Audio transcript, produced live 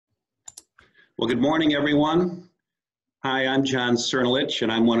Well, good morning, everyone. Hi, I'm John Cernulich,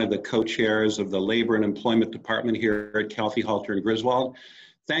 and I'm one of the co-chairs of the Labor and Employment Department here at Calfee, Halter, and Griswold.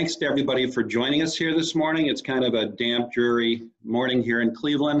 Thanks to everybody for joining us here this morning. It's kind of a damp, dreary morning here in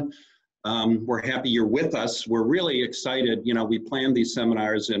Cleveland. We're happy you're with us. We're really excited. You know, we planned these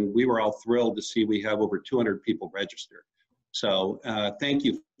seminars, and we were all thrilled to see we have over 200 people registered. So thank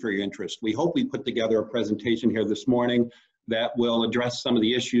you for your interest. We hope we put together a presentation here this morning that will address some of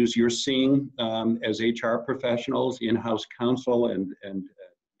the issues you're seeing as HR professionals, in-house counsel, and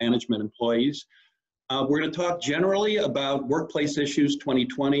management employees. We're going to talk generally about workplace issues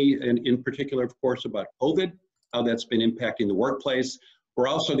 2020, and in particular, of course, about COVID, how that's been impacting the workplace. We're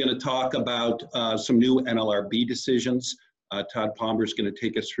also going to talk about some new NLRB decisions. Todd Palmer is going to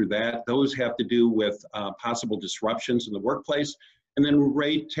take us through that. Those have to do with possible disruptions in the workplace. And then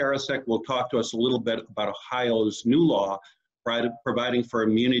Ray Tarasek will talk to us a little bit about Ohio's new law providing for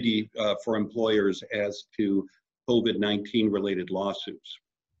immunity for employers as to COVID-19 related lawsuits.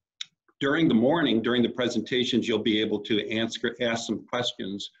 During the morning, during the presentations, you'll be able to ask some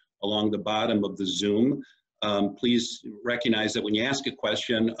questions along the bottom of the Zoom. Please recognize that when you ask a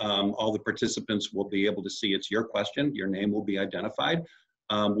question, all the participants will be able to see it's your question. Your name will be identified.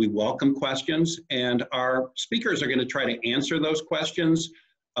 We welcome questions, and our speakers are going to try to answer those questions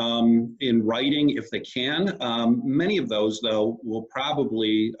in writing if they can. Many of those, though, will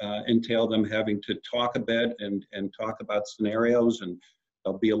probably entail them having to talk a bit and talk about scenarios, and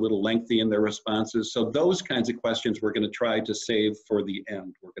they'll be a little lengthy in their responses. So those kinds of questions we're going to try to save for the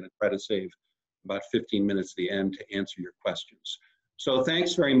end. We're going to try to save about 15 minutes at the end to answer your questions. So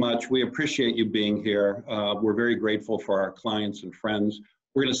thanks very much. We appreciate you being here. We're very grateful for our clients and friends.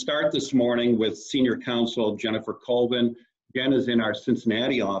 We're going to start this morning with Senior Counsel Jennifer Colvin. Jen is in our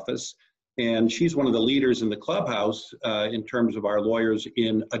Cincinnati office, and she's one of the leaders in the clubhouse in terms of our lawyers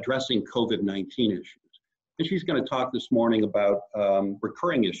in addressing COVID-19 issues. And she's going to talk this morning about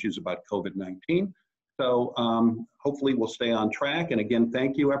recurring issues about COVID-19. So hopefully we'll stay on track. And again,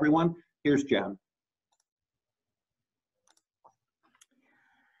 thank you, everyone. Here's Jen.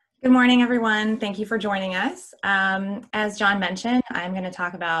 Good morning, everyone. Thank you for joining us. As John mentioned, I'm going to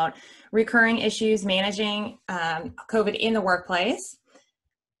talk about recurring issues managing COVID in the workplace.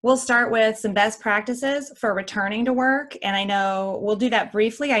 We'll start with some best practices for returning to work, and I know we'll do that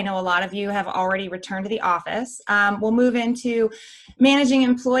briefly. I know a lot of you have already returned to the office. We'll move into managing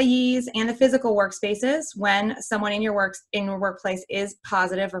employees and the physical workspaces when someone in your workplace is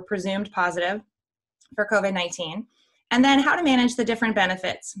positive or presumed positive for COVID-19. And then how to manage the different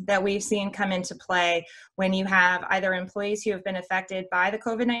benefits that we've seen come into play when you have either employees who have been affected by the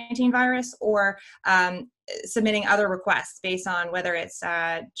COVID-19 virus or submitting other requests based on whether it's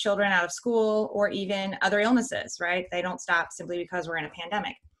children out of school or even other illnesses, right? They don't stop simply because we're in a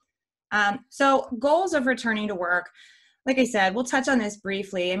pandemic. So goals of returning to work, like I said, we'll touch on this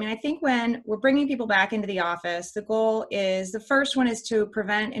briefly. I mean, I think when we're bringing people back into the office, the goal is, the first one is to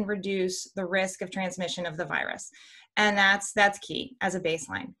prevent and reduce the risk of transmission of the virus. And that's key as a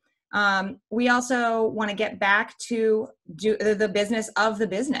baseline. We also want to get back to do the business of the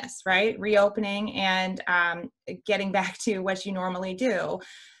business, right? Reopening and getting back to what you normally do.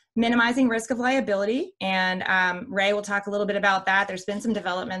 Minimizing risk of liability, and Ray will talk a little bit about that. There's been some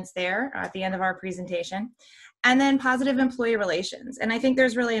developments there at the end of our presentation. And then positive employee relations. And I think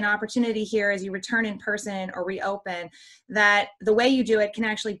there's really an opportunity here as you return in person or reopen that the way you do it can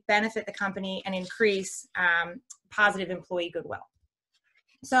actually benefit the company and increase positive employee goodwill.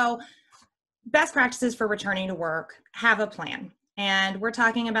 So best practices for returning to work: have a plan. And we're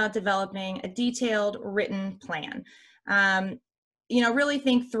talking about developing a detailed written plan. You know, really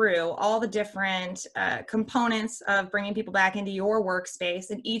think through all the different components of bringing people back into your workspace,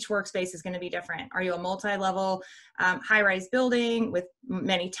 and each workspace is going to be different. Are you a multi-level high-rise building with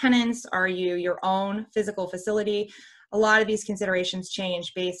many tenants? Are you your own physical facility? A lot of these considerations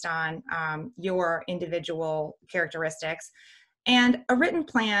change based on your individual characteristics. And a written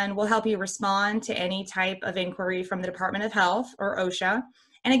plan will help you respond to any type of inquiry from the Department of Health or OSHA.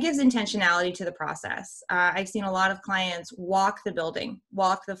 And it gives intentionality to the process. I've seen a lot of clients walk the building,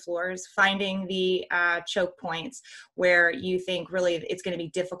 walk the floors, finding the choke points where you think really it's going to be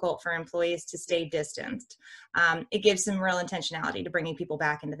difficult for employees to stay distanced. It gives some real intentionality to bringing people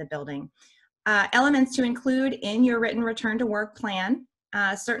back into the building. Elements to include in your written return to work plan.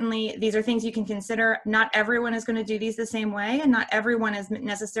 Certainly, these are things you can consider. Not everyone is going to do these the same way, and not everyone is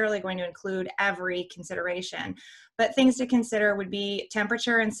necessarily going to include every consideration. But things to consider would be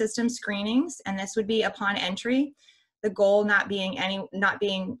temperature and system screenings, and this would be upon entry. The goal not being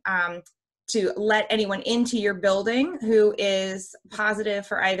to let anyone into your building who is positive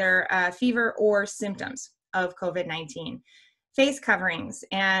for either fever or symptoms of COVID-19. Face coverings,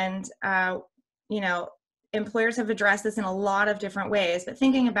 and you know, employers have addressed this in a lot of different ways, but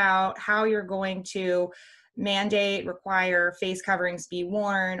thinking about how you're going to mandate, require face coverings be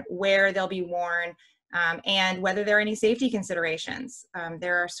worn, where they'll be worn, and whether there are any safety considerations.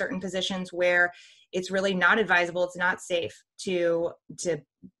 There are certain positions where it's really not advisable, it's not safe to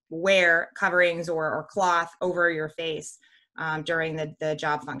wear coverings or cloth over your face during the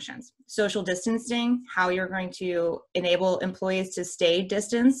job functions. Social distancing, how you're going to enable employees to stay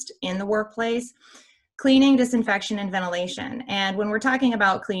distanced in the workplace. Cleaning, disinfection, and ventilation. And when we're talking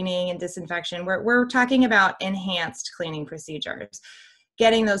about cleaning and disinfection, we're talking about enhanced cleaning procedures,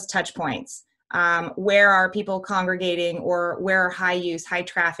 getting those touch points. Where are people congregating, or where are high use, high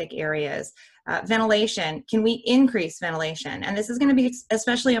traffic areas? Ventilation, can we increase ventilation? And this is going to be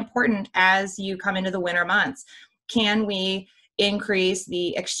especially important as you come into the winter months. Can we increase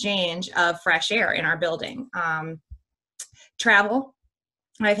the exchange of fresh air in our building? Travel.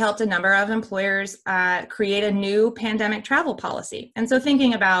 I've helped a number of employers create a new pandemic travel policy. And so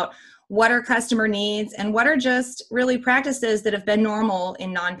thinking about what are customer needs and what are just really practices that have been normal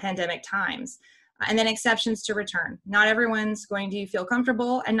in non-pandemic times. And then exceptions to return. Not everyone's going to feel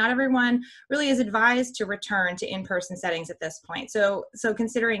comfortable, and not everyone really is advised to return to in-person settings at this point. So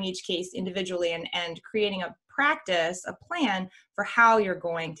considering each case individually and creating a practice, a plan for how you're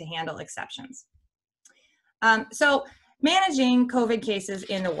going to handle exceptions. So managing COVID cases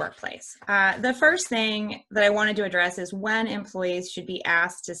in the workplace. The first thing that I wanted to address is when employees should be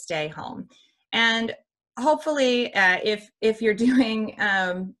asked to stay home. And hopefully, if you're doing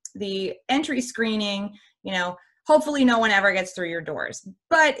the entry screening, you know, hopefully no one ever gets through your doors.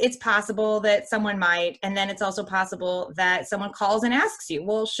 But it's possible that someone might, and then it's also possible that someone calls and asks you,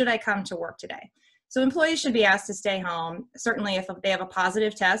 well, should I come to work today? So employees should be asked to stay home, certainly if they have a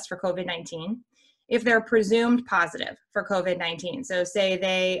positive test for COVID-19. If they're presumed positive for COVID-19. So say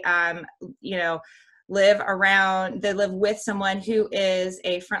they, live with someone who is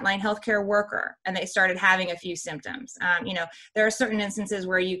a frontline healthcare worker and they started having a few symptoms. There are certain instances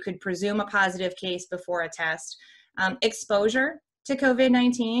where you could presume a positive case before a test. Exposure to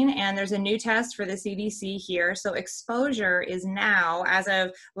COVID-19, and there's a new test for the CDC here. So exposure is now, as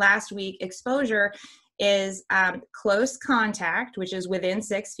of last week, exposure is close contact, which is within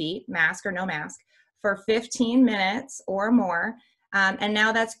 6 feet, mask or no mask, for 15 minutes or more. And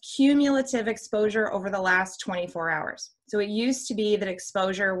now that's cumulative exposure over the last 24 hours. So it used to be that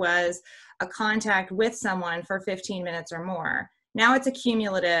exposure was a contact with someone for 15 minutes or more. Now it's a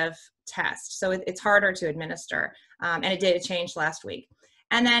cumulative test, so it's harder to administer, and it did change last week.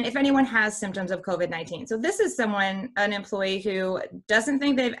 And then if anyone has symptoms of COVID-19, so this is an employee who doesn't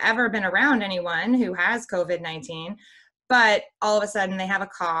think they've ever been around anyone who has COVID-19, but all of a sudden they have a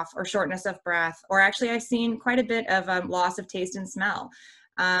cough or shortness of breath, or actually I've seen quite a bit of loss of taste and smell.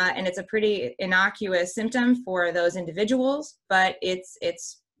 And it's a pretty innocuous symptom for those individuals, but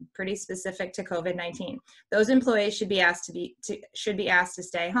it's pretty specific to COVID-19. Those employees should be asked to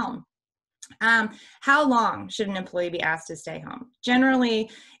stay home. How long should an employee be asked to stay home? Generally,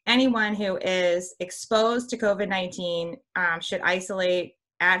 anyone who is exposed to COVID-19 should isolate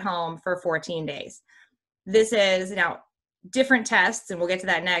at home for 14 days. This is different tests, and we'll get to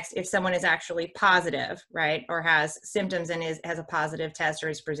that next, if someone is actually positive, right, or has symptoms and has a positive test or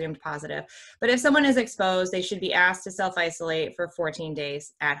is presumed positive. But if someone is exposed, they should be asked to self-isolate for 14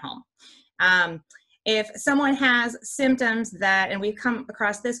 days at home. If someone has symptoms that, and we've come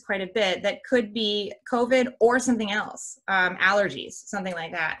across this quite a bit, that could be COVID or something else, allergies, something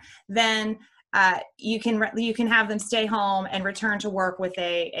like that, then you can have them stay home and return to work with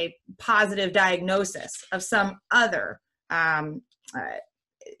a positive diagnosis of some other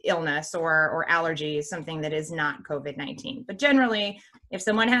illness or allergy, something that is not COVID-19. But generally, if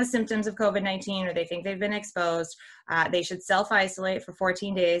someone has symptoms of COVID-19 or they think they've been exposed, they should self-isolate for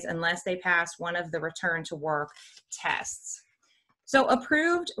 14 days unless they pass one of the return to work tests. So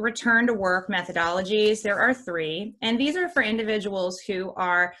approved return to work methodologies, there are 3, and these are for individuals who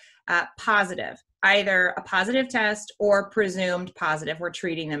are positive, either a positive test or presumed positive. We're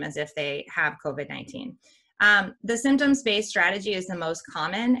treating them as if they have COVID-19. The symptoms-based strategy is the most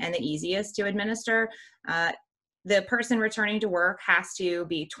common and the easiest to administer. The person returning to work has to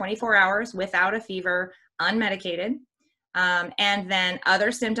be 24 hours without a fever, unmedicated, and then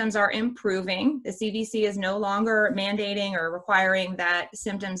other symptoms are improving. The CDC is no longer mandating or requiring that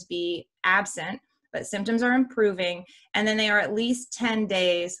symptoms be absent, but symptoms are improving, and then they are at least 10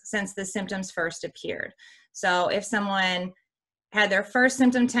 days since the symptoms first appeared. So if someone had their first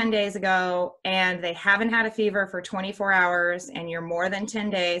symptom 10 days ago and they haven't had a fever for 24 hours and you're more than 10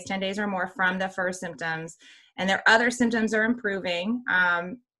 days or more from the first symptoms, and their other symptoms are improving,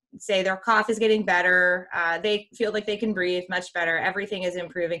 say their cough is getting better, they feel like they can breathe much better, everything is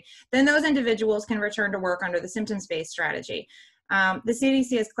improving, then those individuals can return to work under the symptoms-based strategy. The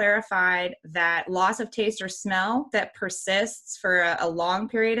CDC has clarified that loss of taste or smell that persists for a long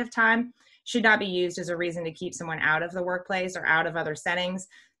period of time should not be used as a reason to keep someone out of the workplace or out of other settings.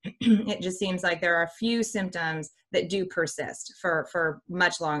 It just seems like there are a few symptoms that do persist for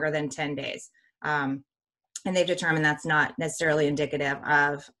much longer than 10 days. And they've determined that's not necessarily indicative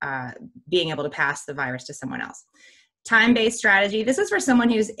of being able to pass the virus to someone else. Time-based strategy, this is for someone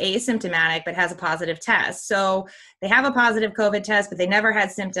who's asymptomatic but has a positive test. So they have a positive COVID test, but they never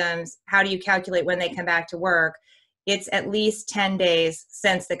had symptoms. How do you calculate when they come back to work? It's at least 10 days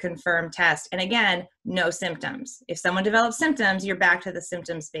since the confirmed test. And again, no symptoms. If someone develops symptoms, you're back to the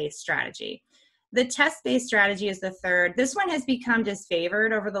symptoms-based strategy. The test-based strategy is the third. This one has become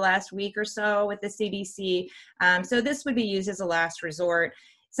disfavored over the last week or so with the CDC. So this would be used as a last resort.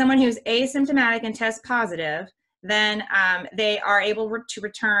 Someone who's asymptomatic and test positive, then they are able to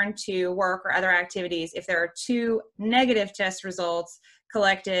return to work or other activities if there are 2 negative test results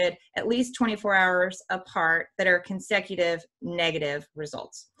collected at least 24 hours apart that are consecutive negative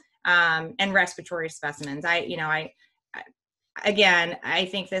results, and respiratory specimens. Again, I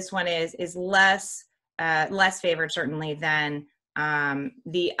think this one is less favored certainly than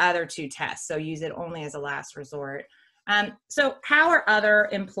the other 2 tests. So use it only as a last resort. So how are other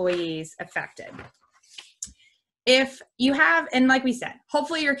employees affected? If you have, and like we said,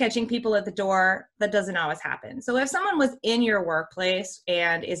 hopefully you're catching people at the door. That doesn't always happen. So if someone was in your workplace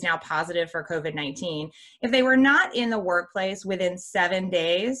and is now positive for COVID-19, if they were not in the workplace within 7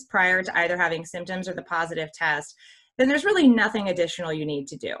 days prior to either having symptoms or the positive test, then there's really nothing additional you need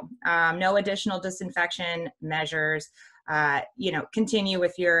to do. No additional disinfection measures. Continue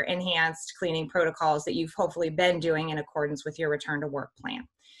with your enhanced cleaning protocols that you've hopefully been doing in accordance with your return to work plan.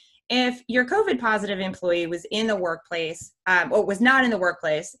 If your COVID positive employee was in the workplace, or was not in the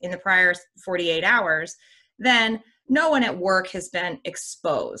workplace in the prior 48 hours, then no one at work has been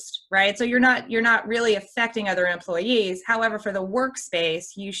exposed, right? So you're not really affecting other employees. However, for the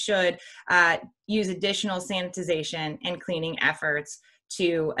workspace, you should use additional sanitization and cleaning efforts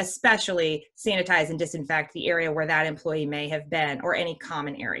to especially sanitize and disinfect the area where that employee may have been or any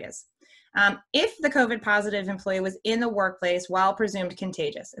common areas. If the COVID positive employee was in the workplace while presumed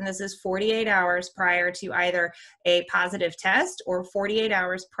contagious, and this is 48 hours prior to either a positive test or 48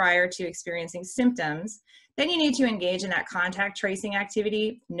 hours prior to experiencing symptoms, then you need to engage in that contact tracing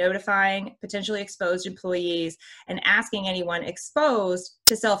activity, notifying potentially exposed employees and asking anyone exposed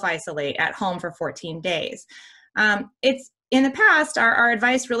to self-isolate at home for 14 days. In the past, our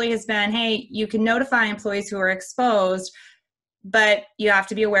advice really has been, hey, you can notify employees who are exposed, but you have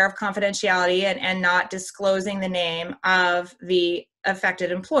to be aware of confidentiality and not disclosing the name of the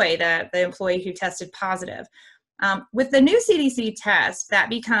affected employee, the employee who tested positive. With the new CDC test, that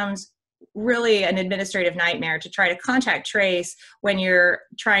becomes really an administrative nightmare to try to contact trace when you're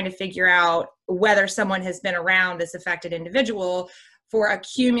trying to figure out whether someone has been around this affected individual for a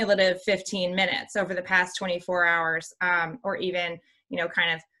cumulative 15 minutes over the past 24 hours, or even,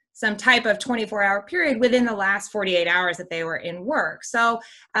 kind of some type of 24-hour period within the last 48 hours that they were in work. So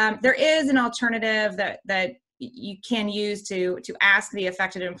there is an alternative that you can use to ask the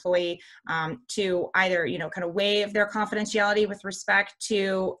affected employee to either, kind of waive their confidentiality with respect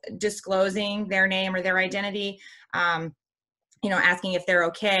to disclosing their name or their identity, asking if they're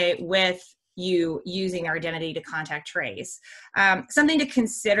okay with you using their identity to contact trace. Something to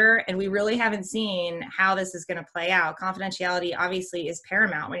consider, and we really haven't seen how this is going to play out. Confidentiality obviously is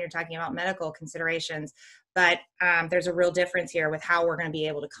paramount when you're talking about medical considerations, but there's a real difference here with how we're going to be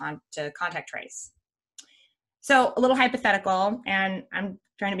able to contact trace. So a little hypothetical, and I'm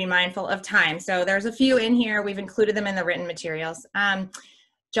trying to be mindful of time. So there's a few in here. We've included them in the written materials.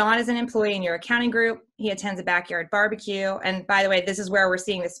 John is an employee in your accounting group. He attends a backyard barbecue. And by the way, this is where we're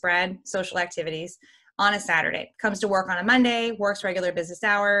seeing the spread, social activities, on a Saturday. Comes to work on a Monday, works regular business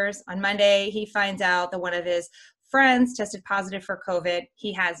hours. On Monday, he finds out that one of his friends tested positive for COVID.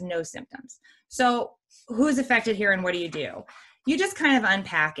 He has no symptoms. So who's affected here and what do? You just kind of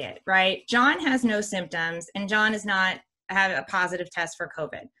unpack it, right? John has no symptoms and John does not have a positive test for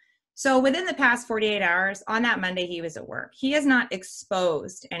COVID. So within the past 48 hours, on that Monday, he was at work. He has not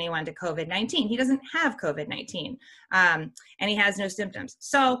exposed anyone to COVID-19. He doesn't have COVID-19, and he has no symptoms.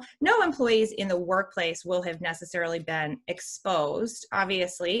 So no employees in the workplace will have necessarily been exposed.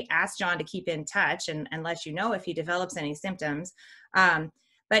 Obviously, ask John to keep in touch and let you know if he develops any symptoms.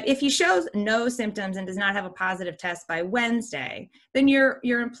 But if he shows no symptoms and does not have a positive test by Wednesday, then your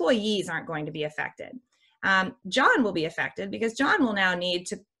employees aren't going to be affected. John will be affected because John will now need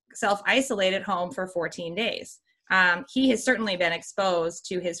to self-isolate at home for 14 days. He has certainly been exposed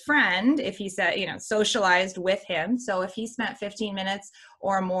to his friend if he said, socialized with him. So if he spent 15 minutes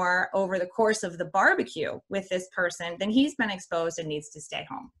or more over the course of the barbecue with this person, then he's been exposed and needs to stay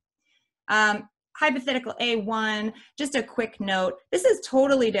home. Hypothetical A1, just a quick note, this is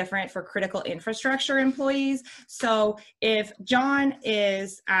totally different for critical infrastructure employees. So if John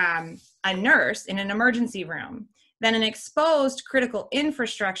is a nurse in an emergency room, then an exposed critical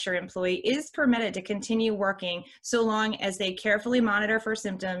infrastructure employee is permitted to continue working so long as they carefully monitor for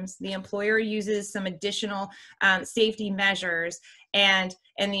symptoms, the employer uses some additional safety measures, and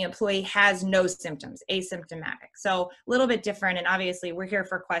the employee has no symptoms, asymptomatic. So a little bit different, and obviously we're here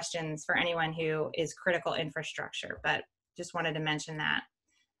for questions for anyone who is critical infrastructure, but just wanted to mention that.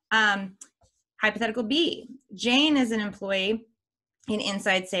 Hypothetical B, Jane is an employee in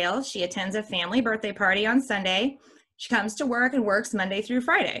inside sales. She attends a family birthday party on Sunday. She comes to work and works Monday through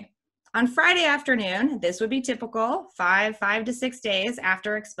Friday. On Friday afternoon, this would be typical, 5 to 6 days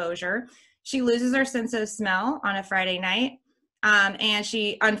after exposure, she loses her sense of smell on a Friday night, on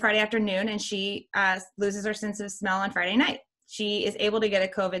Friday afternoon, and she loses her sense of smell on Friday night. She is able to get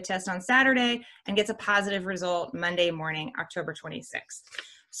a COVID test on Saturday and gets a positive result Monday morning, October 26th.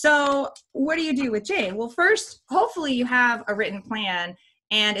 So what do you do with Jane? Well, first, hopefully you have a written plan,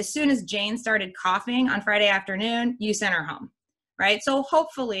 and as soon as Jane started coughing on Friday afternoon, you sent her home, right? So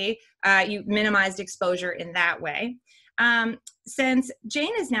hopefully you minimized exposure in that way. Since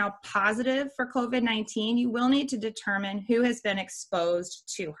Jane is now positive for COVID-19, you will need to determine who has been exposed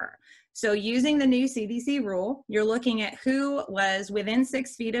to her. So using the new CDC rule, you're looking at who was within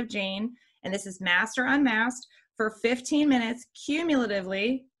 6 feet of Jane, and this is masked or unmasked, for 15 minutes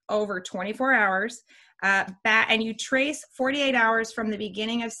cumulatively over 24 hours, and you trace 48 hours from the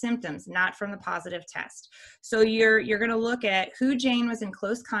beginning of symptoms, not from the positive test. So you're going to look at who Jane was in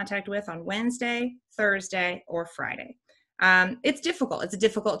close contact with on Wednesday, Thursday, or Friday. It's difficult. It's a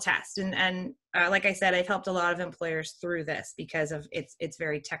difficult test. And like I said, I've helped a lot of employers through this because of it's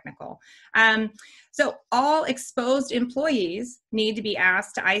very technical. So all exposed employees need to be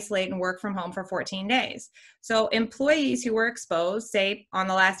asked to isolate and work from home for 14 days. So employees who were exposed, say on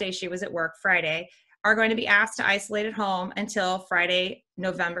the last day she was at work, Friday, are going to be asked to isolate at home until Friday,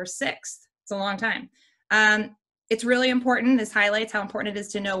 November 6th. It's a long time. It's really important. This highlights how important it is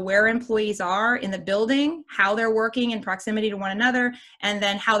to know where employees are in the building, how they're working in proximity to one another, and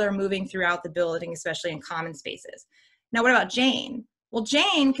then how they're moving throughout the building, especially in common spaces. Now, what about Jane? Well,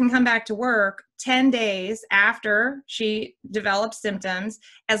 Jane can come back to work 10 days after she develops symptoms,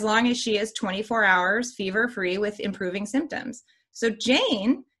 as long as she is 24 hours fever-free with improving symptoms. So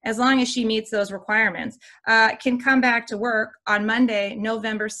Jane, as long as she meets those requirements, can come back to work on Monday,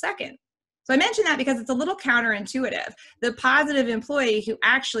 November 2nd. So I mention that because it's a little counterintuitive. The positive employee who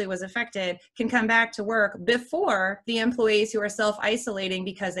actually was affected can come back to work before the employees who are self-isolating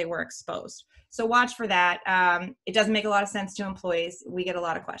because they were exposed. So watch for that. It doesn't make a lot of sense to employees. We get a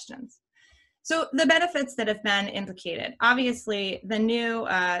lot of questions. So the benefits that have been implicated, obviously the new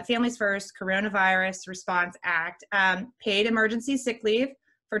Families First Coronavirus Response Act, paid emergency sick leave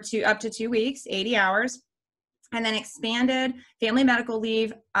for up to 2 weeks, 80 hours. And then expanded family medical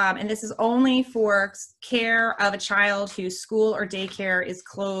leave, and this is only for care of a child whose school or daycare is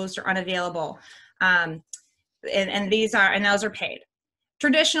closed or unavailable, and those are paid.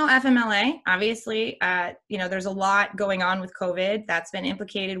 Traditional FMLA, obviously, there's a lot going on with COVID that's been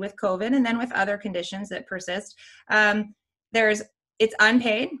implicated with COVID, and then with other conditions that persist. It's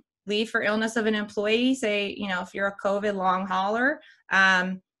unpaid leave for illness of an employee. Say, if you're a COVID long hauler.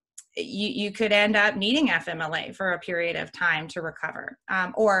 You could end up needing FMLA for a period of time to recover,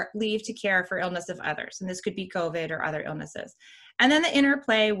 or leave to care for illness of others. And this could be COVID or other illnesses. And then the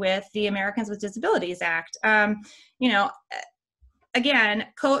interplay with the Americans with Disabilities Act. Again,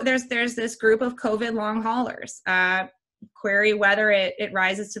 there's this group of COVID long haulers. Query whether it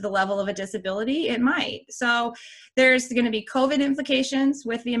rises to the level of a disability. It might. So there's going to be COVID implications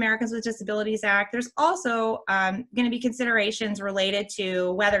with the Americans with Disabilities Act. There's also going to be considerations related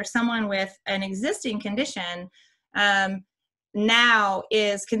to whether someone with an existing condition now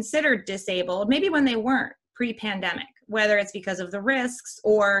is considered disabled, maybe when they weren't pre-pandemic. whether it's because of the risks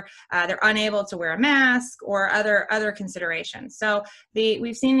or they're unable to wear a mask or other considerations. So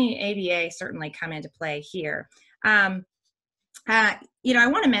we've seen the ADA certainly come into play here. I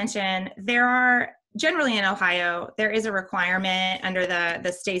want to mention there are generally in Ohio, there is a requirement under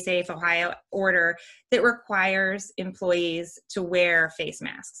the Stay Safe Ohio order that requires employees to wear face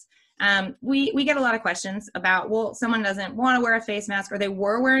masks. We get a lot of questions about, well, someone doesn't want to wear a face mask, or they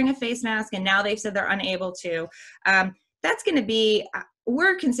were wearing a face mask and now they've said they're unable to. That's going to be,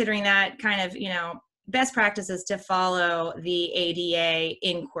 we're considering that kind of, best practices to follow the ADA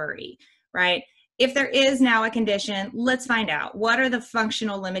inquiry, right? If there is now a condition, let's find out what are the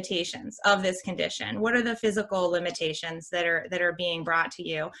functional limitations of this condition. What are the physical limitations that are being brought to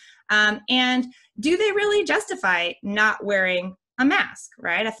you, and do they really justify not wearing a mask,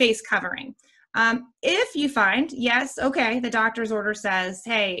 right? A face covering. If you find, yes, okay, the doctor's order says,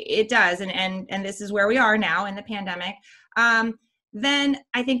 hey, it does, and this is where we are now in the pandemic. Then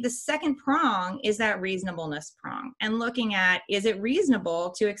I think the second prong is that reasonableness prong, and looking at, is it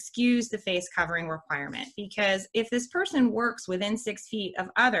reasonable to excuse the face covering requirement? Because if this person works within 6 feet of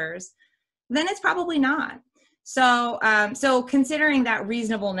others, then it's probably not. So, so considering that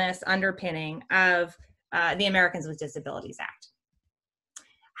reasonableness underpinning of the Americans with Disabilities Act.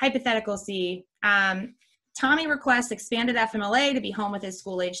 Hypothetical C, Tommy requests expanded FMLA to be home with his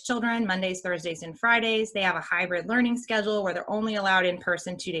school-age children Mondays, Thursdays, and Fridays. They have a hybrid learning schedule where they're only allowed in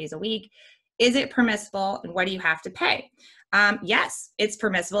person 2 days a week. Is it permissible, and what do you have to pay? Yes, it's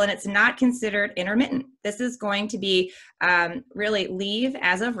permissible, and it's not considered intermittent. This is going to be really leave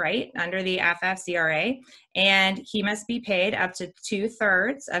as of right under the FFCRA, and he must be paid up to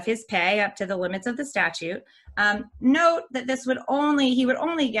 2/3 of his pay up to the limits of the statute. Note that he would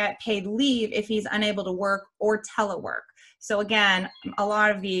only get paid leave if he's unable to work or telework. So again, a lot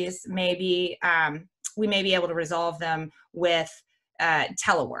of these may be, we may be able to resolve them with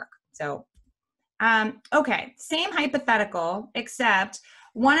telework. So, okay, same hypothetical, except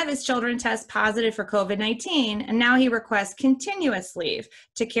one of his children tests positive for COVID-19, and now he requests continuous leave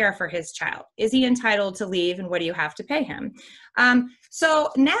to care for his child. Is he entitled to leave, and what do you have to pay him? So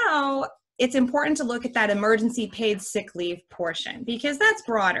now, it's important to look at that emergency paid sick leave portion, because that's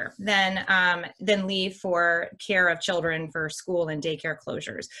broader than leave for care of children for school and daycare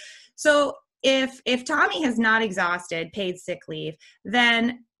closures. So if Tommy has not exhausted paid sick leave,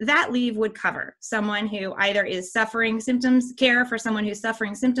 then that leave would cover someone who either is suffering symptoms, care for someone who's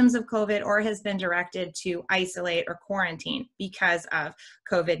suffering symptoms of COVID, or has been directed to isolate or quarantine because of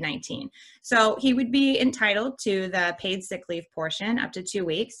COVID-19. So he would be entitled to the paid sick leave portion up to 2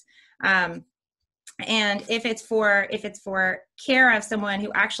 weeks. And if it's for care of someone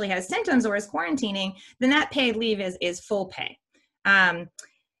who actually has symptoms or is quarantining, then that paid leave is full pay.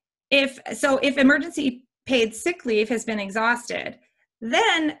 If emergency paid sick leave has been exhausted,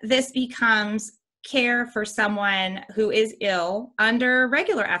 then this becomes care for someone who is ill under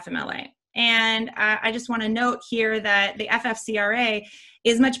regular FMLA. And I just want to note here that the FFCRA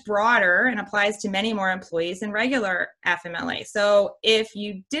is much broader and applies to many more employees than regular FMLA. So if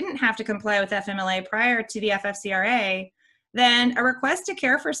you didn't have to comply with FMLA prior to the FFCRA, then a request to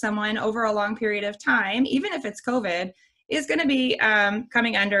care for someone over a long period of time, even if it's COVID, is going to be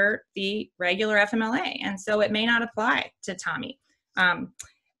coming under the regular FMLA. And so it may not apply to Tommy.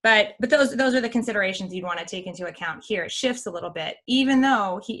 But those are the considerations you'd want to take into account here. It shifts a little bit, even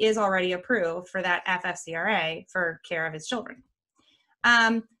though he is already approved for that FFCRA for care of his children.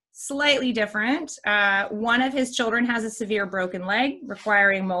 Slightly different. One of his children has a severe broken leg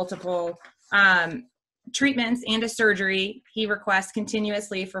requiring multiple treatments and a surgery. He requests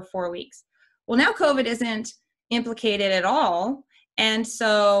continuously for 4 weeks. Well, now COVID isn't implicated at all. And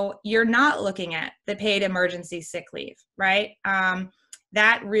so you're not looking at the paid emergency sick leave, right?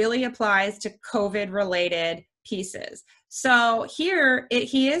 That really applies to COVID-related pieces. So here,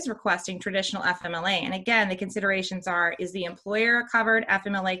 he is requesting traditional FMLA. And again, the considerations are, is the employer covered,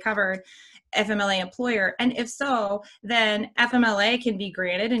 FMLA employer? And if so, then FMLA can be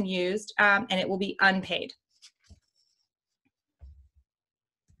granted and used, and it will be unpaid.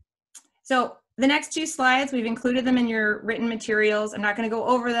 So the next 2 slides, we've included them in your written materials. I'm not going to go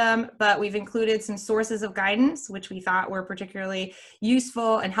over them, but we've included some sources of guidance, which we thought were particularly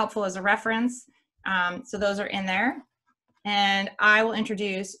useful and helpful as a reference. So those are in there. And I will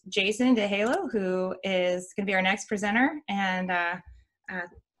introduce Jason Dejelo, who is going to be our next presenter, and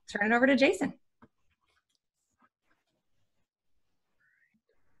turn it over to Jason.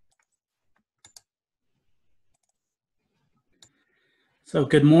 So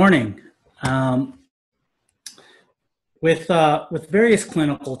good morning. With various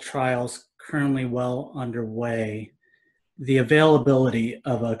clinical trials currently well underway, the availability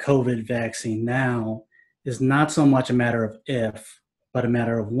of a COVID vaccine now is not so much a matter of if, but a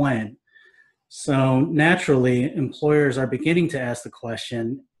matter of when. So naturally, employers are beginning to ask the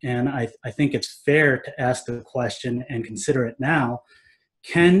question, and I think it's fair to ask the question and consider it now.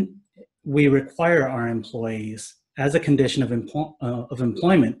 Can we require our employees, as a condition of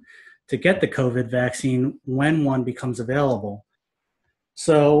employment, to get the COVID vaccine when one becomes available?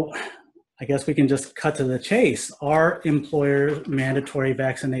 So I guess we can just cut to the chase. Are employer mandatory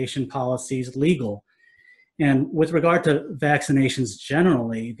vaccination policies legal? And with regard to vaccinations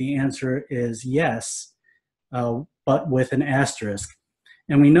generally, the answer is yes, but with an asterisk.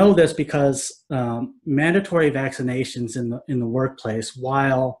 And we know this because mandatory vaccinations in the workplace,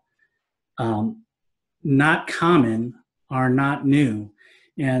 while not common, are not new.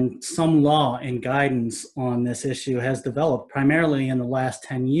 And some law and guidance on this issue has developed primarily in the last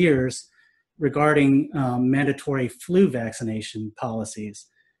 10 years regarding mandatory flu vaccination policies.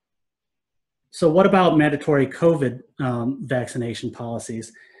 So what about mandatory COVID vaccination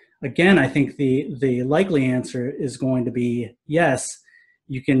policies? Again, I think the likely answer is going to be yes,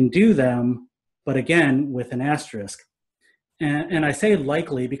 you can do them, but again, with an asterisk. And I say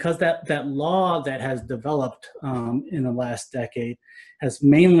likely because that law that has developed in the last decade has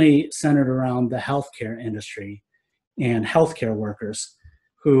mainly centered around the healthcare industry and healthcare workers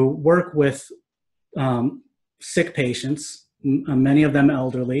who work with sick patients, many of them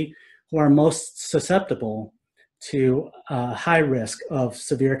elderly, who are most susceptible to high risk of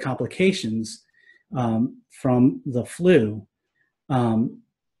severe complications from the flu.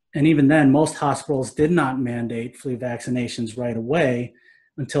 And even then, most hospitals did not mandate flu vaccinations right away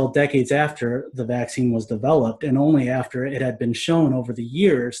until decades after the vaccine was developed, and only after it had been shown over the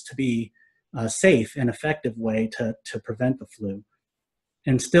years to be a safe and effective way to prevent the flu.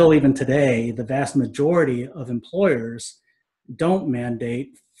 And still, even today, the vast majority of employers don't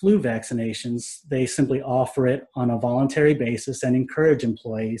mandate flu vaccinations. They simply offer it on a voluntary basis and encourage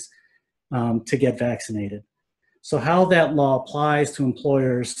employees to get vaccinated. So how that law applies to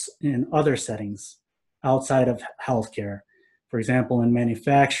employers in other settings outside of healthcare, for example, in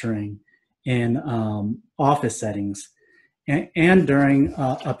manufacturing, in office settings, and during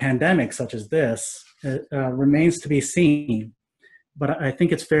a pandemic such as this, remains to be seen. But I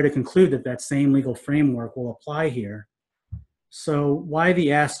think it's fair to conclude that that same legal framework will apply here. So why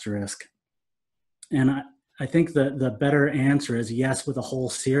the asterisk? And I think the better answer is yes, with a whole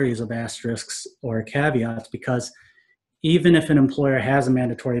series of asterisks or caveats, because even if an employer has a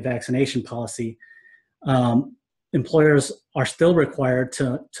mandatory vaccination policy, employers are still required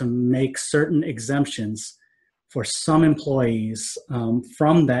to make certain exemptions for some employees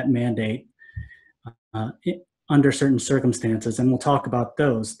from that mandate under certain circumstances, and we'll talk about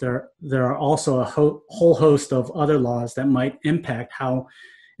those. There are also a whole host of other laws that might impact how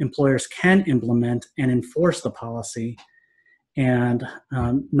employers can implement and enforce the policy, and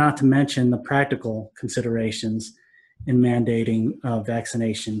not to mention the practical considerations in mandating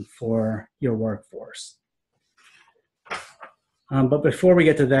vaccination for your workforce. But before we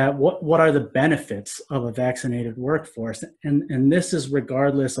get to that, what are the benefits of a vaccinated workforce? And this is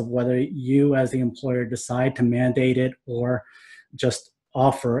regardless of whether you as the employer decide to mandate it or just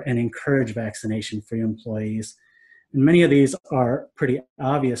offer and encourage vaccination for your employees. And many of these are pretty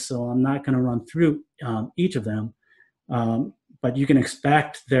obvious, so I'm not going to run through each of them. But you can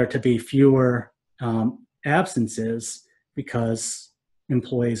expect there to be fewer absences because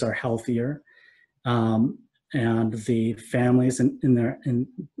employees are healthier. And the families and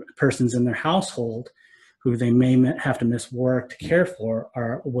persons in their household who they may have to miss work to care for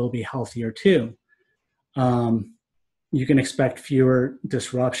will be healthier too. You can expect fewer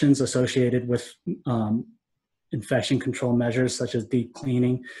disruptions associated with infection control measures such as deep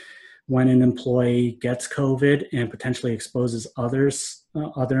cleaning when an employee gets COVID and potentially exposes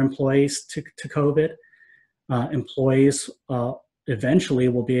other employees to COVID. Employees eventually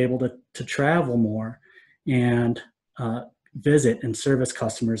will be able to travel more and visit and service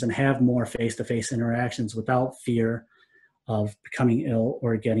customers and have more face-to-face interactions without fear of becoming ill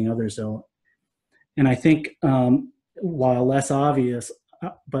or getting others ill. And I think while less obvious,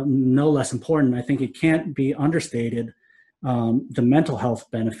 but no less important, I think it can't be understated the mental health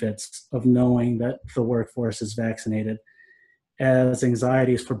benefits of knowing that the workforce is vaccinated, as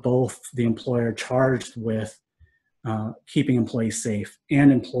anxieties for both the employer charged with keeping employees safe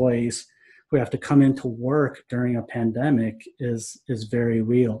and employees who have to come into work during a pandemic is very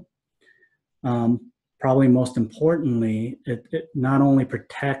real. Probably most importantly, it not only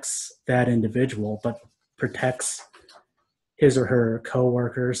protects that individual, but protects his or her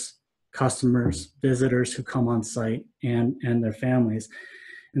coworkers, customers, visitors who come on site, and their families.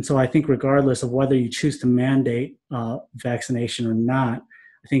 And so I think regardless of whether you choose to mandate vaccination or not,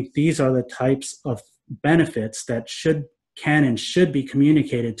 I think these are the types of benefits that can and should be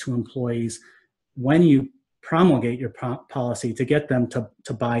communicated to employees when you promulgate your policy to get them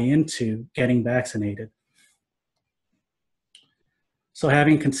to buy into getting vaccinated. So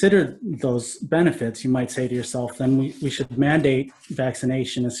having considered those benefits, you might say to yourself, then we should mandate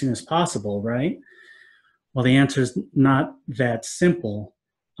vaccination as soon as possible, right? Well, the answer is not that simple.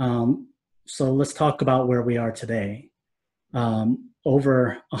 So let's talk about where we are today.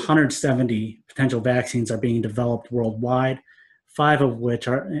 Over 170 potential vaccines are being developed worldwide, 5 of which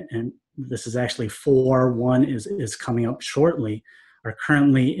are, and this is actually 4, one is coming up shortly, are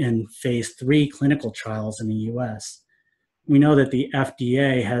currently in phase 3 clinical trials in the US. We know that the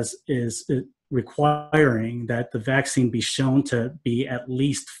FDA is requiring that the vaccine be shown to be at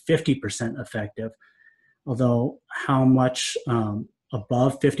least 50% effective, although how much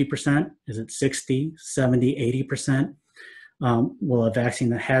above 50%? Is it 60, 70, 80%? Will a vaccine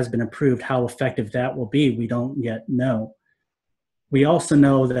that has been approved, how effective that will be, we don't yet know. We also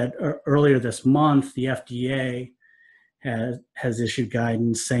know that earlier this month, the FDA has issued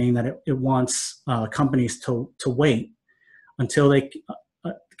guidance saying that it wants companies to wait until they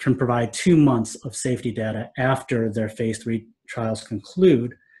can provide 2 months of safety data after their phase 3 trials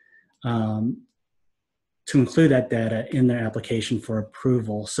conclude, to include that data in their application for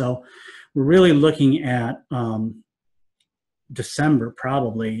approval. So we're really looking at December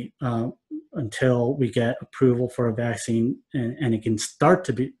probably until we get approval for a vaccine and it can start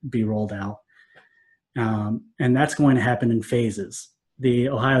to be rolled out. And that's going to happen in phases. The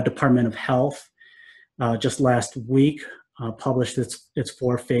Ohio Department of Health just last week published its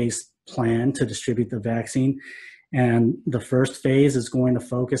 4-phase plan to distribute the vaccine. And the first phase is going to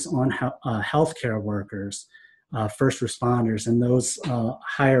focus on healthcare workers, first responders, and those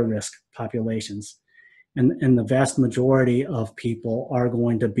higher risk populations. And the vast majority of people are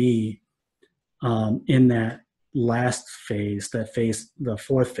going to be in that last phase, the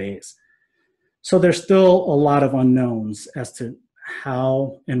 4th phase. So there's still a lot of unknowns as to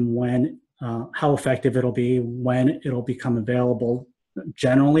how and when, how effective it'll be, when it'll become available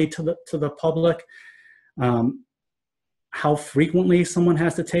generally to the public, how frequently someone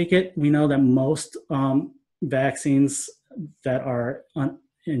has to take it. We know that most vaccines that are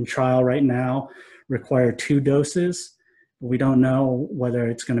in trial right now require 2 doses. We don't know whether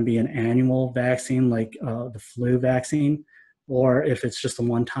it's going to be an annual vaccine like the flu vaccine, or if it's just a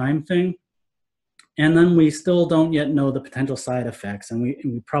one-time thing. And then we still don't yet know the potential side effects, and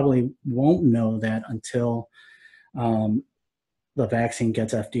we probably won't know that until the vaccine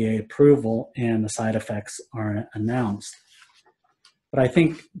gets FDA approval and the side effects are announced. But I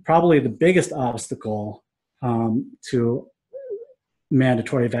think probably the biggest obstacle to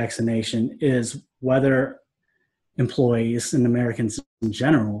mandatory vaccination is whether employees and Americans in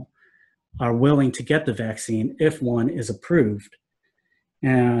general are willing to get the vaccine if one is approved.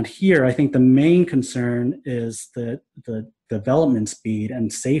 And here, I think the main concern is the development speed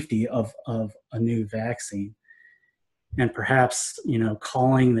and safety of a new vaccine. And perhaps,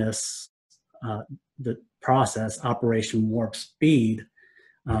 calling this the process Operation Warp Speed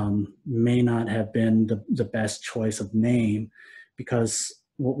may not have been the best choice of name, because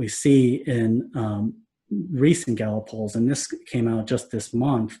what we see in recent Gallup polls, and this came out just this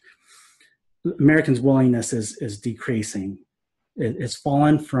month, Americans' willingness is decreasing. It's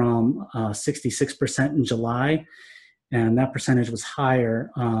fallen from 66% in July, and that percentage was higher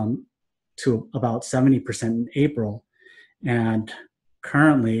to about 70% in April. And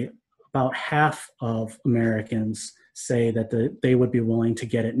currently, about half of Americans say that they would be willing to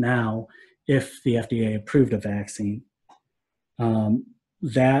get it now if the FDA approved a vaccine.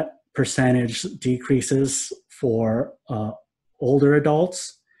 That percentage decreases for older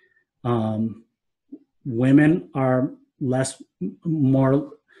adults. Women are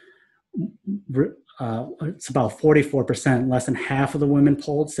it's about 44%, less than half of the women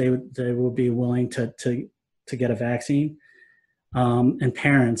polled say they would be willing to get a vaccine. And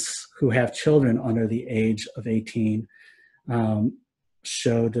parents who have children under the age of 18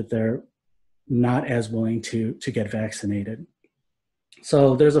 showed that they're not as willing to get vaccinated.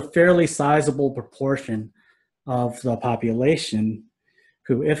 So there's a fairly sizable proportion of the population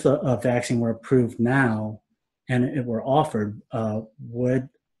who, if a vaccine were approved now and it were offered, would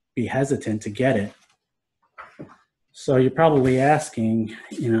be hesitant to get it. So you're probably asking,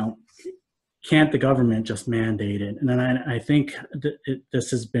 can't the government just mandate it? And then I think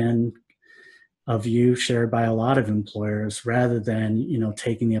this has been a view shared by a lot of employers, rather than,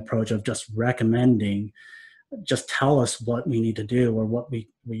 taking the approach of just recommending, just tell us what we need to do or what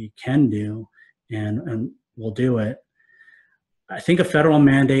we can do, and we'll do it. I think a federal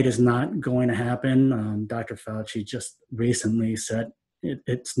mandate is not going to happen. Dr. Fauci just recently said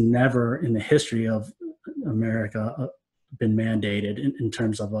it's never in the history of America been mandated in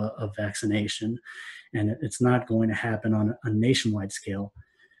terms of a vaccination, and it's not going to happen on a nationwide scale.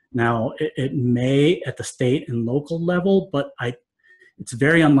 Now, it may at the state and local level, but it's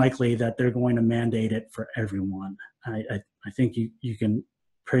very unlikely that they're going to mandate it for everyone. I think you can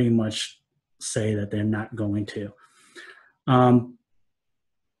pretty much say that they're not going to. And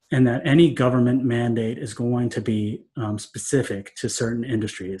that any government mandate is going to be specific to certain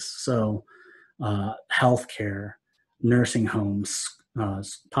industries. So healthcare, nursing homes,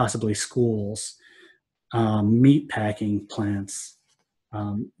 possibly schools, meat packing plants,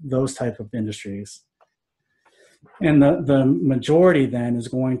 those type of industries. And the majority then is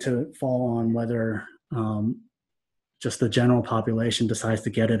going to fall on whether just the general population decides to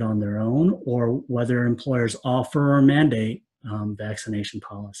get it on their own, or whether employers offer or mandate vaccination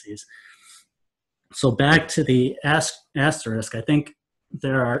policies. So back to the asterisk, I think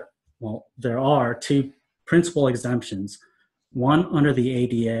there are two principal exemptions. One, under the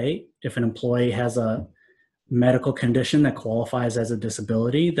ADA, if an employee has a medical condition that qualifies as a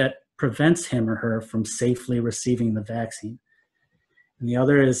disability that prevents him or her from safely receiving the vaccine. And the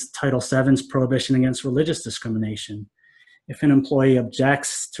other is Title VII's prohibition against religious discrimination. If an employee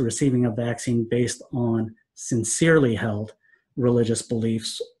objects to receiving a vaccine based on sincerely held religious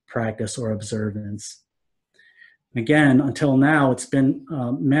beliefs, practice, or observance. Again, until now, it's been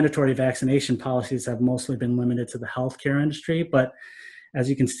mandatory vaccination policies have mostly been limited to the healthcare industry, but as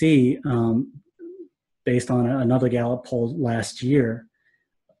you can see, based on another Gallup poll last year,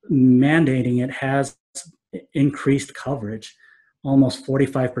 mandating it has increased coverage. Almost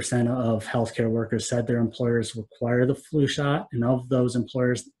 45% of healthcare workers said their employers require the flu shot, and of those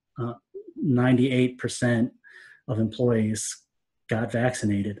employers, 98% of employees got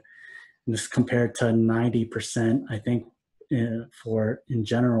vaccinated. And this compared to 90%, I think, in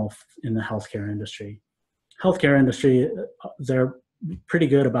general in the healthcare industry. Healthcare industry, they're pretty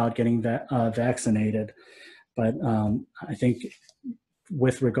good about getting vaccinated, but I think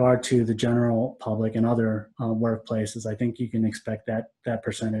with regard to the general public and other workplaces, I think you can expect that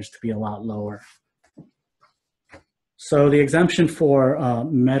percentage to be a lot lower. So the exemption for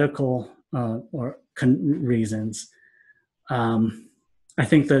medical reasons, I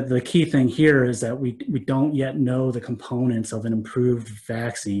think that the key thing here is that we don't yet know the components of an approved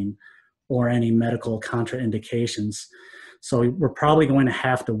vaccine or any medical contraindications. So we're probably going to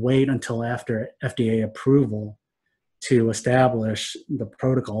have to wait until after FDA approval to establish the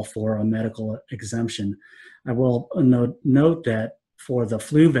protocol for a medical exemption. I will note that for the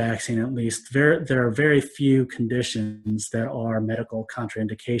flu vaccine, at least, there are very few conditions that are medical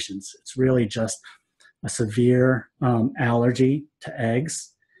contraindications. It's really just a severe allergy to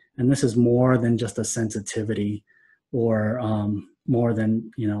eggs, and this is more than just a sensitivity or more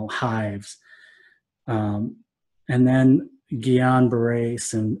than hives. And then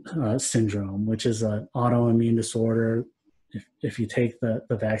Guillain-Barré syndrome, which is an autoimmune disorder. If you take the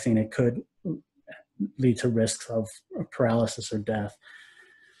vaccine, it could lead to risks of paralysis or death.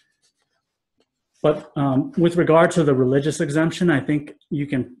 But with regard to the religious exemption, I think you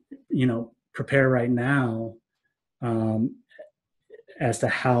can, prepare right now as to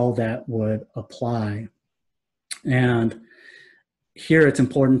how that would apply. And here it's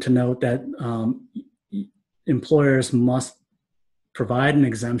important to note that employers must provide an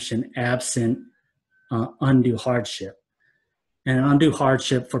exemption absent undue hardship. And undue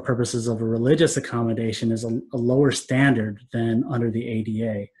hardship for purposes of a religious accommodation is a lower standard than under the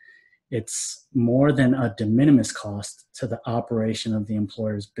ADA. It's more than a de minimis cost to the operation of the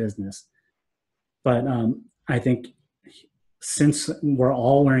employer's business. But I think since we're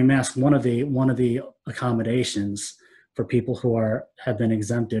all wearing masks, one of the accommodations for people who have been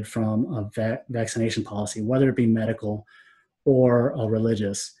exempted from a vaccination policy, whether it be medical or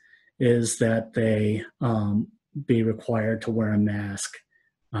religious, is that they be required to wear a mask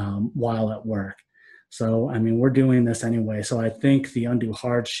while at work. So, I mean, we're doing this anyway. So I think the undue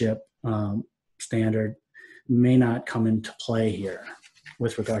hardship standard may not come into play here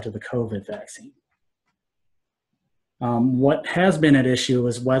with regard to the COVID vaccine. What has been at issue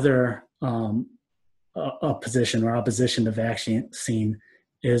is whether opposition or opposition to vaccine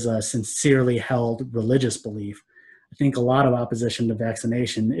is a sincerely held religious belief. I think a lot of opposition to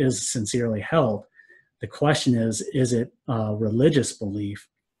vaccination is sincerely held. The question is it a religious belief?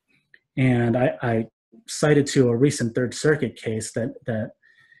 And I cited to a recent Third Circuit case that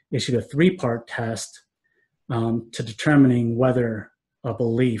issued a 3-part test to determining whether a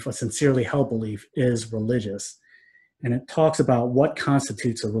belief, a sincerely held belief, is religious. And it talks about what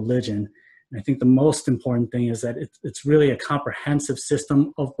constitutes a religion. And I think the most important thing is that it's really a comprehensive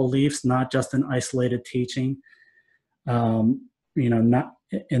system of beliefs, not just an isolated teaching. Not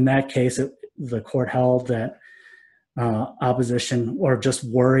in that case, the court held that opposition or just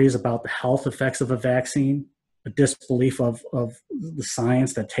worries about the health effects of a vaccine, a disbelief of the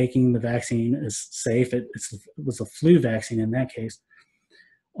science that taking the vaccine is safe. It was a flu vaccine in that case,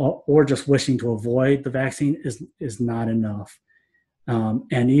 or just wishing to avoid the vaccine is not enough.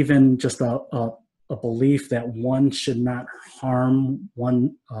 And even just a belief that one should not harm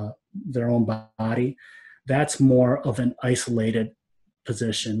their own body, that's more of an isolated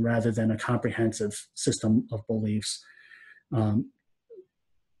position rather than a comprehensive system of beliefs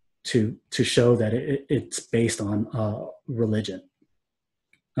to show that it's based on religion.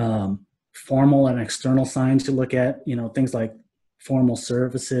 Formal and external signs to look at, things like formal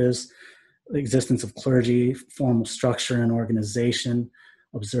services, the existence of clergy, formal structure and organization,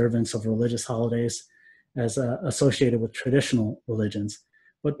 observance of religious holidays as associated with traditional religions.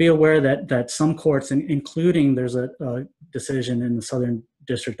 But be aware that some courts, including there's a decision in the Southern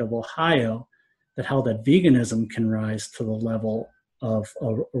District of Ohio that held that veganism can rise to the level of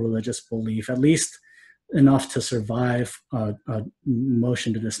a religious belief, at least enough to survive a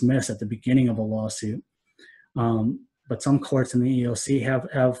motion to dismiss at the beginning of a lawsuit. But some courts in the EOC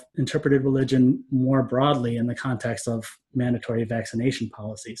have interpreted religion more broadly in the context of mandatory vaccination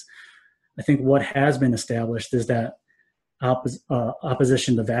policies. I think what has been established is that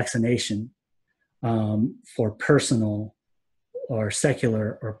opposition to vaccination for personal or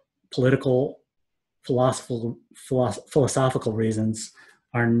secular or political, philosophical reasons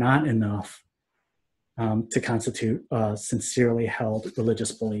are not enough to constitute a sincerely held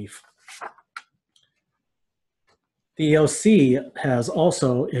religious belief. The EOC has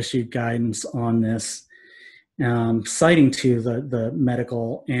also issued guidance on this, citing to the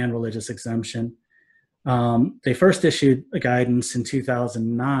medical and religious exemption. They first issued a guidance in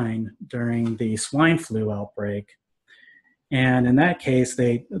 2009 during the swine flu outbreak. And in that case,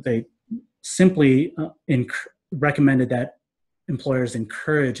 they simply recommended that employers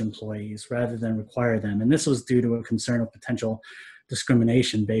encourage employees rather than require them. And this was due to a concern of potential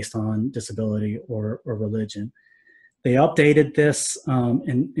discrimination based on disability or religion. They updated this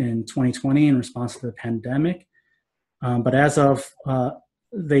in 2020 in response to the pandemic. But as of,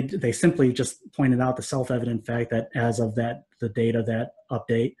 they simply just pointed out the self-evident fact that as of the date of that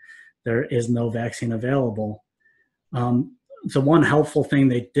update, there is no vaccine available. The one helpful thing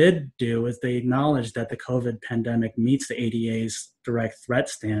they did do is they acknowledged that the COVID pandemic meets the ADA's direct threat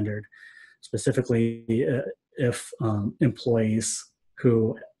standard, specifically if employees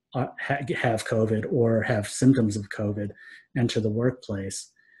who have COVID or have symptoms of COVID enter the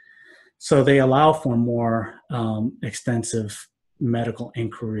workplace. So they allow for more extensive medical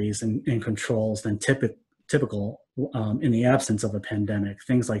inquiries and controls than typical in the absence of a pandemic.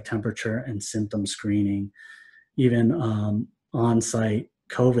 Things like temperature and symptom screening, even on-site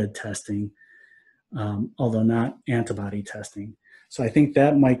COVID testing, although not antibody testing. So I think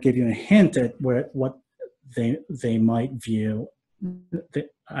that might give you a hint at what they might view.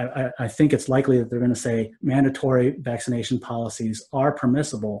 I think it's likely that they're going to say mandatory vaccination policies are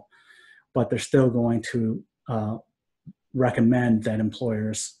permissible, but they're still going to recommend that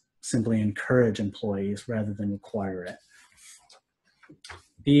employers simply encourage employees rather than require it.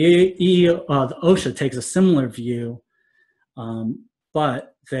 The OSHA takes a similar view,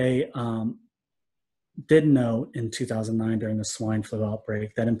 but they did note in 2009 during the swine flu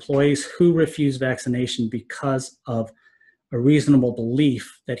outbreak that employees who refuse vaccination because of a reasonable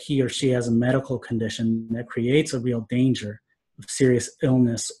belief that he or she has a medical condition that creates a real danger of serious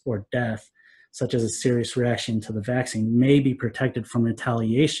illness or death, such as a serious reaction to the vaccine, may be protected from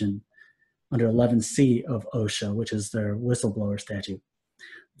retaliation under 11C of OSHA, which is their whistleblower statute.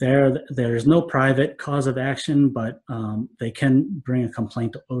 There's no private cause of action, but they can bring a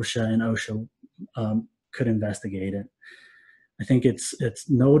complaint to OSHA, and OSHA could investigate it. I think it's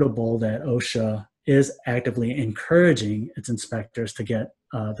notable that OSHA is actively encouraging its inspectors to get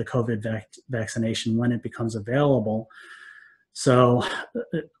the COVID vaccination when it becomes available. So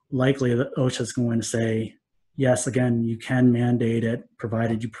likely that OSHA is going to say, yes, again, you can mandate it,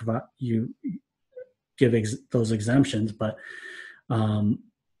 provided you give those exemptions, but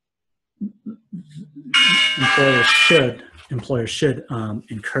employers should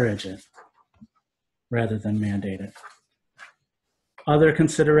encourage it rather than mandate it. Other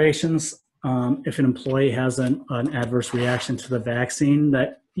considerations, if an employee has an adverse reaction to the vaccine,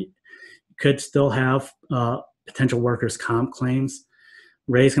 that could still have potential workers' comp claims.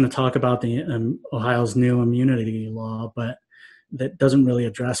 Ray's going to talk about the Ohio's new immunity law, but that doesn't really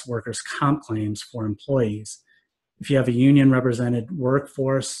address workers' comp claims for employees. If you have a union-represented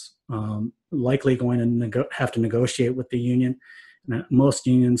workforce, likely going to have to negotiate with the union. And most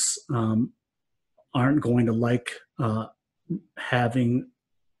unions aren't going to like having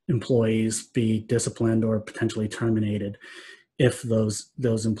employees be disciplined or potentially terminated if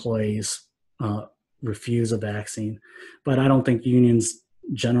those employees refuse a vaccine. But I don't think unions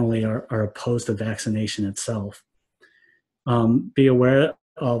generally are opposed to vaccination itself. Be aware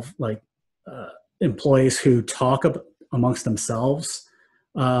of employees who talk amongst themselves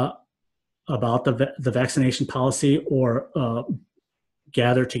about the vaccination policy or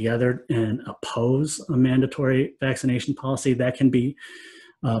gather together and oppose a mandatory vaccination policy. That can be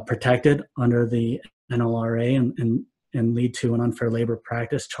protected under the NLRA and lead to an unfair labor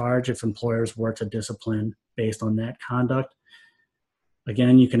practice charge if employers were to discipline based on that conduct.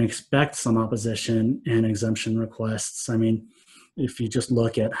 Again, you can expect some opposition and exemption requests. I mean, if you just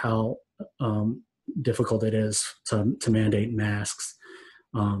look at how difficult it is to mandate masks,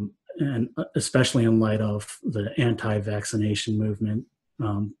 and especially in light of the anti-vaccination movement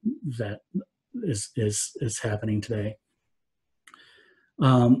that is happening today.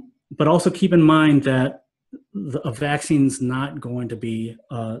 But also keep in mind that a vaccine's not going to be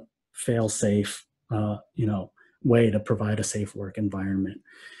a fail-safe, way to provide a safe work environment,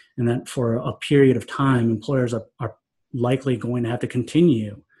 and that for a period of time, employers are likely going to have to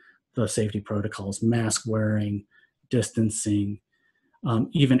continue the safety protocols, mask wearing, distancing,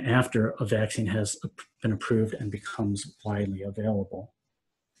 even after a vaccine has been approved and becomes widely available.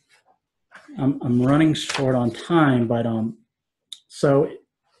 I'm running short on time, but so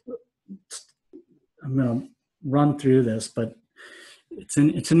I'm going to run through this, but it's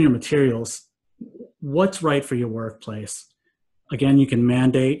in your materials. What's right for your workplace? Again, you can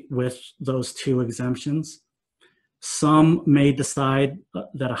mandate with those two exemptions. Some may decide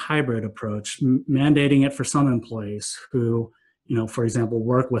that a hybrid approach, mandating it for some employees who, for example,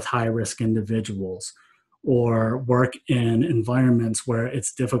 work with high-risk individuals or work in environments where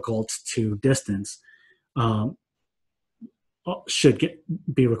it's difficult to distance, should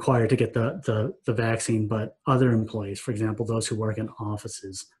be required to get the vaccine, but other employees, for example, those who work in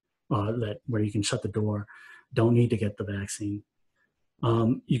offices where you can shut the door, don't need to get the vaccine.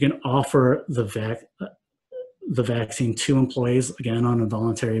 You can offer the vaccine to employees, again, on a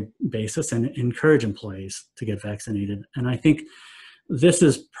voluntary basis, and encourage employees to get vaccinated. And I think this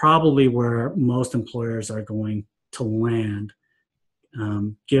is probably where most employers are going to land,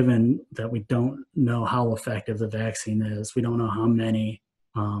 given that we don't know how effective the vaccine is. We don't know how many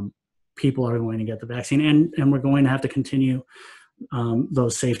people are going to get the vaccine, and we're going to have to continue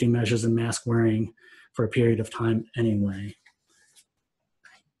those safety measures and mask wearing for a period of time anyway.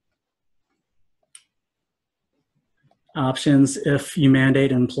 Options if you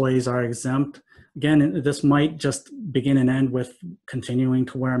mandate employees are exempt. Again, this might just begin and end with continuing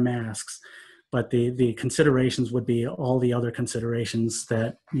to wear masks, but the considerations would be all the other considerations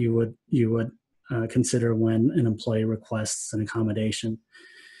that you would consider when an employee requests an accommodation.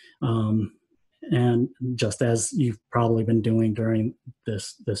 And just as you've probably been doing during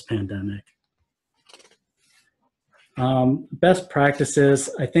this pandemic. Best practices,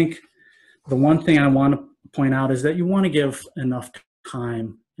 I think the one thing I want to point out is that you want to give enough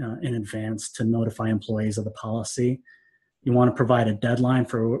time in advance to notify employees of the policy. You want to provide a deadline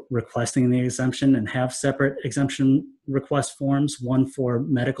for requesting the exemption and have separate exemption request forms, one for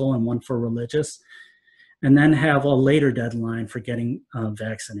medical and one for religious, and then have a later deadline for getting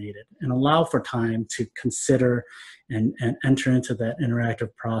vaccinated, and allow for time to consider and enter into that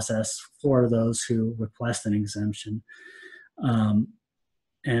interactive process for those who request an exemption.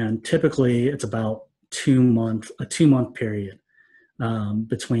 And typically it's about a 2-month period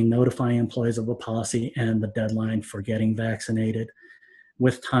between notifying employees of a policy and the deadline for getting vaccinated,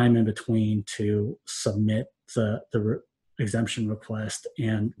 with time in between to submit the exemption request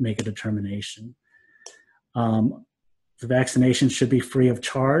and make a determination. The vaccination should be free of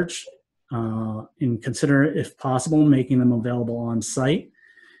charge, and consider, if possible, making them available on site.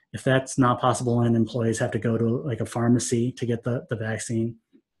 If that's not possible and employees have to go to like a pharmacy to get the vaccine,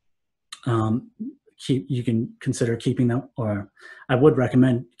 you can consider keeping them, or I would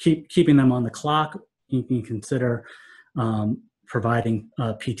recommend keeping them on the clock. You can consider providing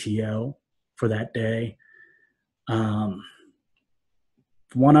PTO for that day.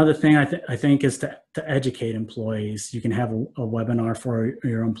 One other thing I think is to educate employees. You can have a webinar for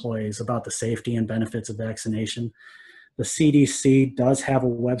your employees about the safety and benefits of vaccination. The CDC does have a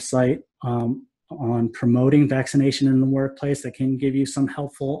website on promoting vaccination in the workplace that can give you some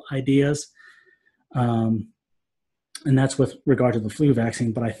helpful ideas. And that's with regard to the flu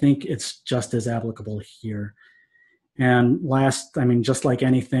vaccine, but I think it's just as applicable here. And last, I mean, just like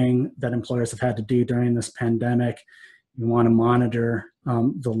anything that employers have had to do during this pandemic, you want to monitor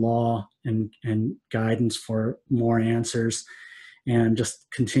the law and guidance for more answers, and just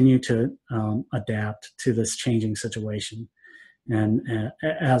continue to adapt to this changing situation. And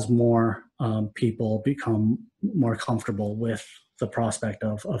as more people become more comfortable with the prospect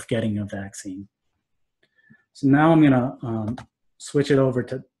of getting a vaccine. So now I'm going to switch it over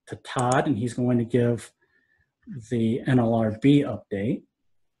to Todd, and he's going to give the NLRB update.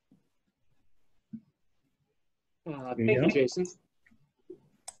 Thank you, Jason.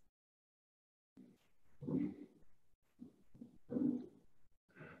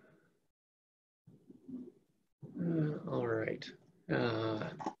 All right.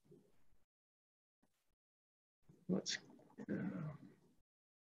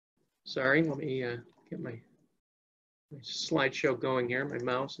 Sorry, let me get my slideshow going here. My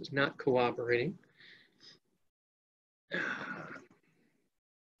mouse is not cooperating.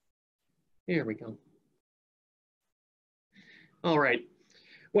 Here we go. All right.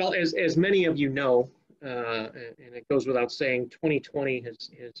 Well, as many of you know, and it goes without saying, 2020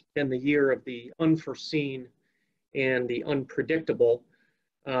 has been the year of the unforeseen and the unpredictable,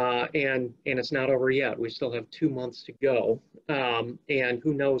 and it's not over yet. We still have 2 months to go, and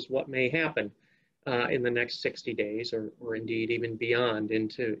who knows what may happen in the next 60 days, or indeed even beyond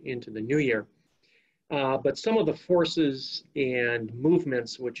into the new year. But some of the forces and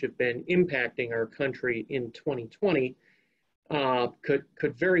movements which have been impacting our country in 2020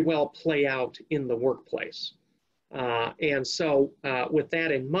 could very well play out in the workplace. And so with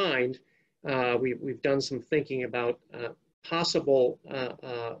that in mind, we've done some thinking about possible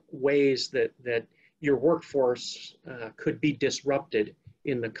ways that your workforce could be disrupted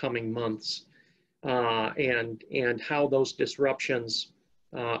in the coming months, and how those disruptions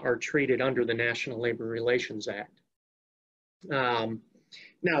are treated under the National Labor Relations Act.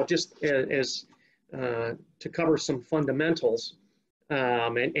 Now, just as to cover some fundamentals,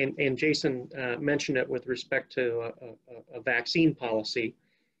 and Jason mentioned it with respect to a vaccine policy,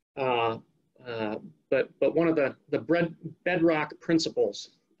 but one of the bedrock principles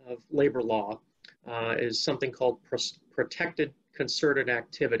of labor law is something called protected concerted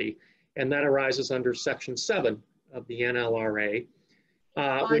activity, and that arises under Section 7 of the NLRA.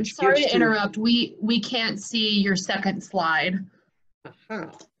 I'm sorry to interrupt. We can't see your second slide.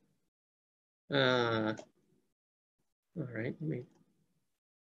 Aha. All right, let me.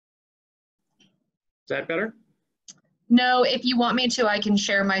 Is that better? No, if you want me to, I can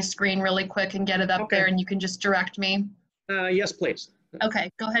share my screen really quick and get it up there, and you can just direct me. Yes, please. Okay,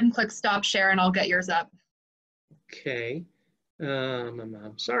 go ahead and click stop share, and I'll get yours up. Okay.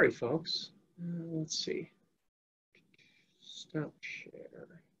 I'm sorry, folks. Let's see. Stop share.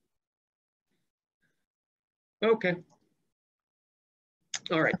 Okay.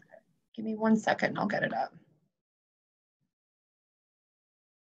 All right. Give me 1 second and I'll get it up.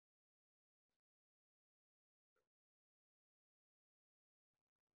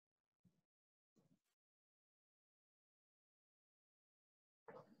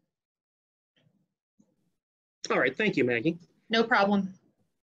 All right. Thank you, Maggie. No problem.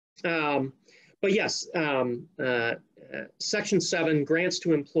 But yes, Section 7 grants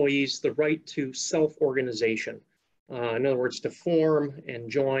to employees the right to self-organization. In other words, to form and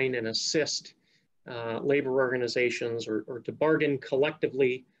join and assist labor organizations, or to bargain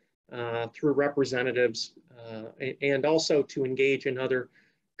collectively through representatives, and also to engage in other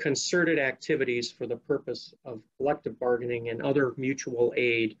concerted activities for the purpose of collective bargaining and other mutual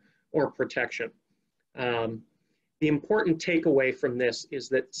aid or protection. The important takeaway from this is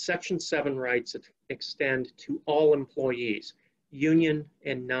that Section 7 rights extend to all employees, union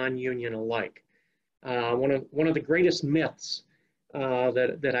and non-union alike. One of the greatest myths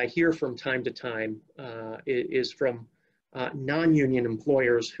that I hear from time to time is from non-union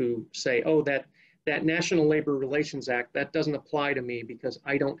employers who say, oh, that National Labor Relations Act, that doesn't apply to me because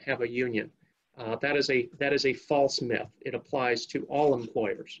I don't have a union. That is a false myth. It applies to all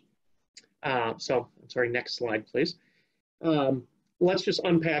employers. So, I'm sorry, next slide, please. Let's just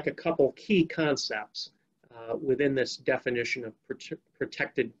unpack a couple key concepts within this definition of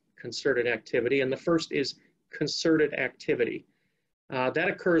protected concerted activity. And the first is concerted activity. That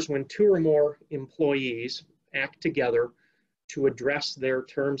occurs when 2 or more employees act together to address their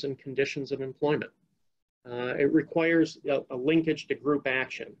terms and conditions of employment. It requires a linkage to group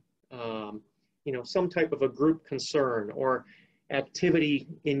action, some type of a group concern or activity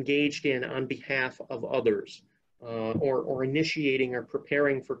engaged in on behalf of others, or initiating or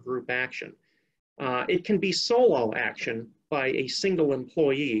preparing for group action. It can be solo action by a single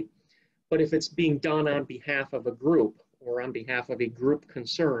employee, but if it's being done on behalf of a group or on behalf of a group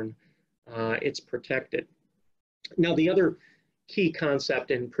concern, it's protected. Now, the other key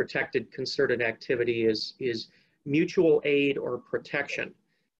concept in protected concerted activity is mutual aid or protection.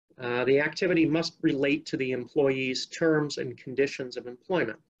 The activity must relate to the employee's terms and conditions of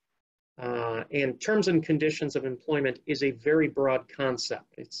employment. And terms and conditions of employment is a very broad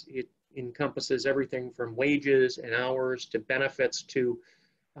concept. It encompasses everything from wages and hours to benefits to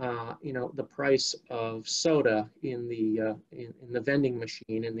the price of soda in the vending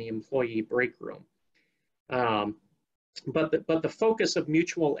machine in the employee break room. But the focus of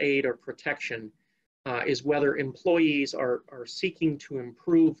mutual aid or protection is whether employees are seeking to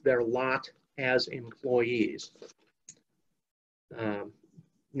improve their lot as employees.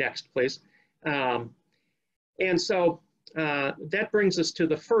 Next, please. And so that brings us to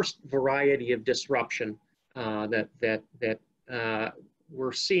the first variety of disruption that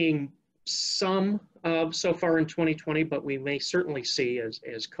we're seeing some of so far in 2020, but we may certainly see as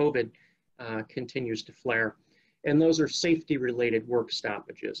COVID continues to flare. And those are safety-related work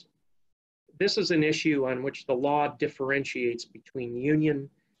stoppages. This is an issue on which the law differentiates between union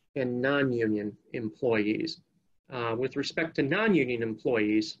and non-union employees. With respect to non-union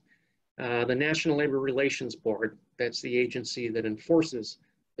employees, the National Labor Relations Board, that's the agency that enforces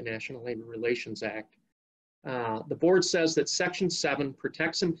the National Labor Relations Act, the board says that Section 7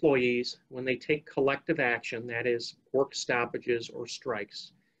 protects employees when they take collective action, that is, work stoppages or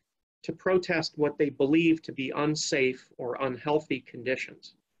strikes, to protest what they believe to be unsafe or unhealthy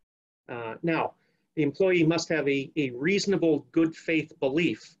conditions. Now, the employee must have a reasonable good faith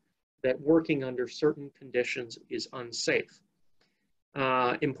belief that working under certain conditions is unsafe.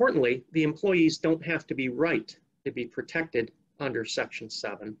 Importantly, the employees don't have to be right to be protected under Section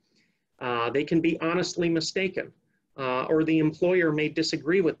 7. They can be honestly mistaken, or the employer may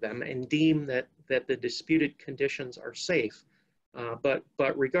disagree with them and deem that the disputed conditions are safe. But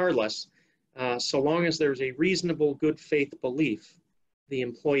regardless, so long as there's a reasonable good faith belief, the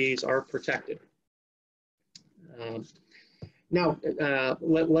employees are protected. Now,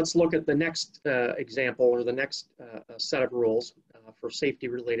 let's look at the next example or the next set of rules for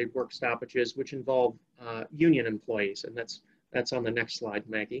safety-related work stoppages, which involve union employees, and that's on the next slide,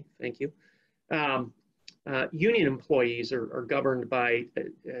 Maggie. Thank you. Union employees are governed by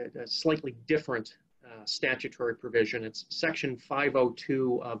a slightly different statutory provision. It's Section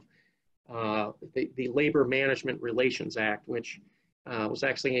 502 of the Labor Management Relations Act, which was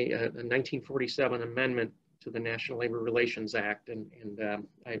actually a 1947 amendment to the National Labor Relations Act, and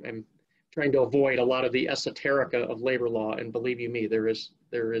I'm trying to avoid a lot of the esoterica of labor law, and believe you me, there is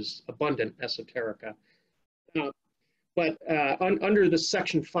abundant esoterica. But under the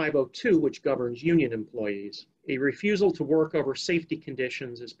Section 502, which governs union employees, a refusal to work over safety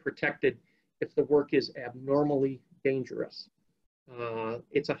conditions is protected if the work is abnormally dangerous.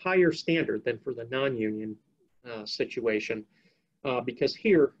 It's a higher standard than for the non-union situation, because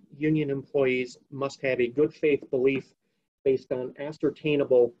here, union employees must have a good faith belief based on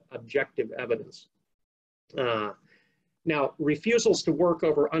ascertainable objective evidence. Now, refusals to work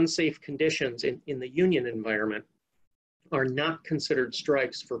over unsafe conditions in the union environment are not considered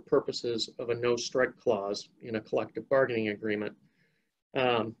strikes for purposes of a no-strike clause in a collective bargaining agreement.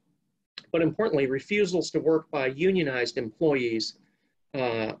 But importantly, refusals to work by unionized employees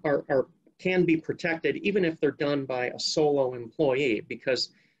can be protected even if they're done by a solo employee, because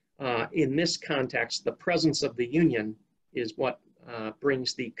in this context, the presence of the union is what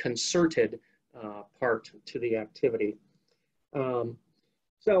brings the concerted part to the activity.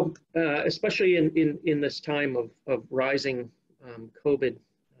 So especially in this time of rising COVID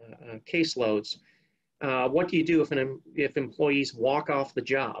caseloads, what do you do if employees walk off the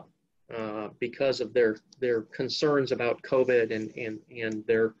job because of their concerns about COVID and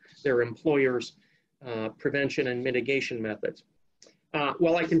their employer's prevention and mitigation methods?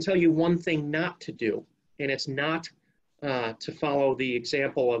 Well, I can tell you one thing not to do, and it's not to follow the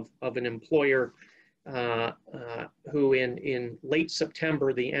example of an employer who in late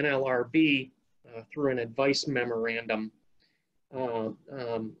September, the NLRB, through an advice memorandum,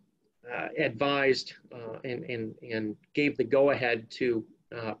 advised and gave the go-ahead to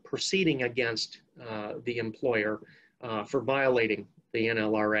proceeding against the employer for violating the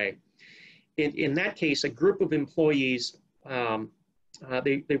NLRA. In that case, a group of employees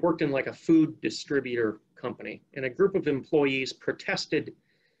they worked in like a food distributor company, and a group of employees protested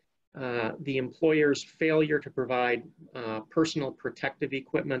the employer's failure to provide personal protective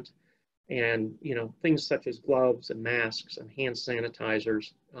equipment and things such as gloves and masks and hand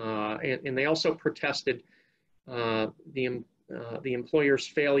sanitizers, and they also protested the employer's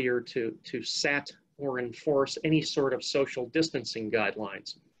failure to set or enforce any sort of social distancing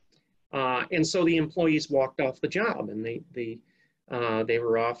guidelines. And so the employees walked off the job, and they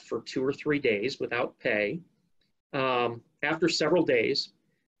were off for 2 or 3 days without pay. After several days,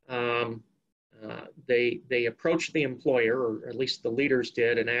 they approached the employer, or at least the leaders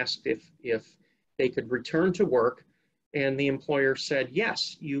did, and asked if they could return to work. And the employer said,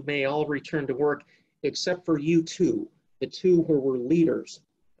 yes, you may all return to work, except for you two, the two who were leaders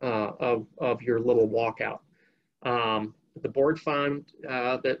of your little walkout. The board found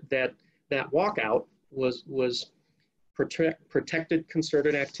that walkout was protected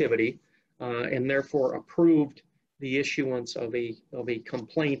concerted activity, and therefore approved the issuance of a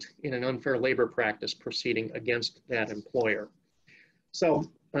complaint in an unfair labor practice proceeding against that employer. So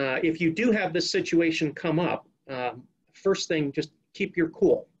if you do have this situation come up, first thing, just keep your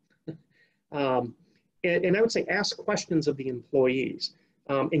cool. And I would say ask questions of the employees.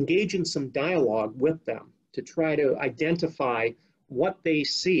 Engage in some dialogue with them to try to identify what they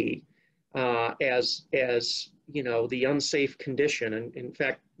see as the unsafe condition. And in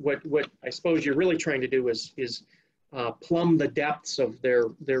fact, what I suppose you're really trying to do is plumb the depths of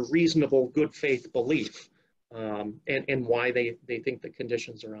their reasonable good faith belief, and why they think the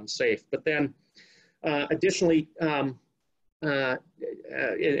conditions are unsafe. But then additionally, and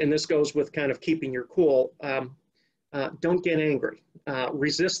this goes with kind of keeping your cool, don't get angry.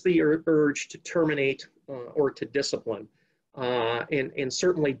 Resist the urge to terminate or to discipline, and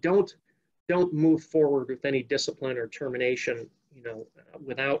certainly don't move forward with any discipline or termination,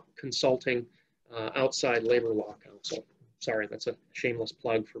 without consulting outside labor law counsel. Sorry, that's a shameless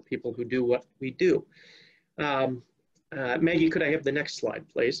plug for people who do what we do. Maggie, could I have the next slide,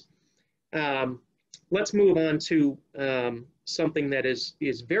 please? Let's move on to something that is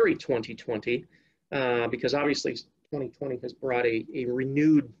very 2020, because obviously 2020 has brought a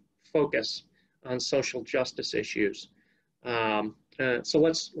renewed focus on social justice issues. So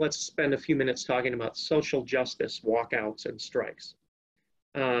let's spend a few minutes talking about social justice walkouts and strikes.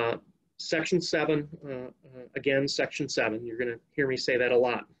 Section 7, again, Section 7, you're going to hear me say that a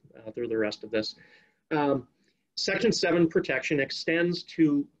lot through the rest of this. Section 7 protection extends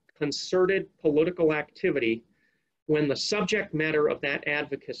to concerted political activity when the subject matter of that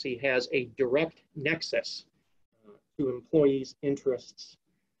advocacy has a direct nexus to employees' interests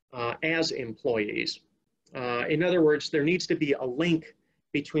as employees. In other words, there needs to be a link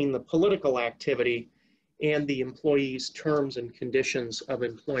between the political activity and the employee's terms and conditions of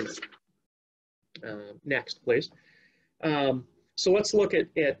employment. Next, please. So let's look at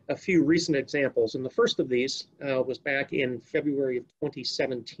a few recent examples. And the first of these was back in February of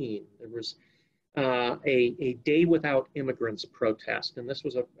 2017. There was a Day Without Immigrants protest. And this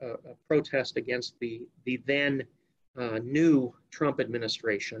was a protest against the then new Trump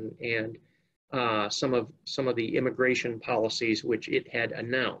administration and some of the immigration policies which it had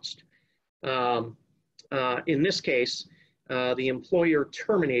announced. In this case, the employer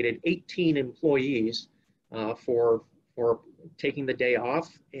terminated 18 employees for taking the day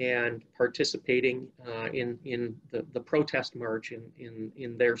off and participating in the protest march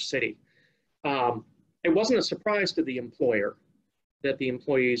in their city. It wasn't a surprise to the employer that the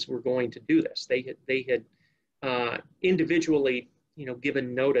employees were going to do this. They had individually,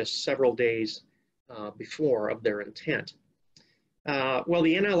 given notice several days before of their intent. Well,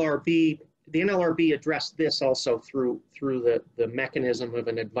 the NLRB addressed this also through the mechanism of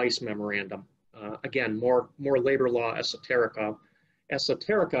an advice memorandum. Again, more labor law esoterica,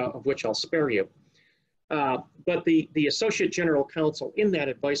 of which I'll spare you. But the Associate General Counsel in that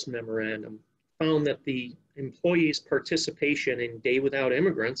advice memorandum found that the employees' participation in Day Without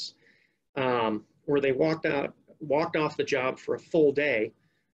Immigrants, where they walked off the job for a full day,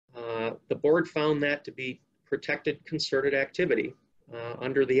 the board found that to be protected concerted activity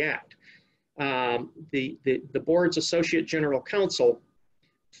under the Act. The board's Associate General Counsel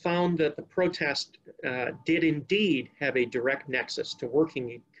found that the protest did indeed have a direct nexus to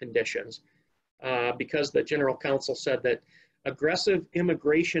working conditions, because the General Counsel said that aggressive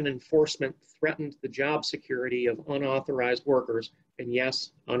immigration enforcement threatened the job security of unauthorized workers, and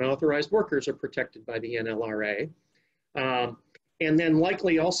yes, unauthorized workers are protected by the NLRA, and then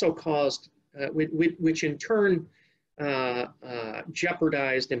likely also caused, which in turn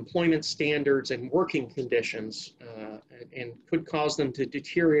jeopardized employment standards and working conditions and could cause them to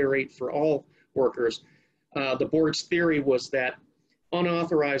deteriorate for all workers. The board's theory was that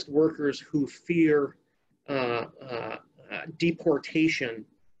unauthorized workers who fear deportation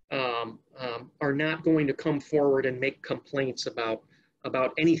are not going to come forward and make complaints about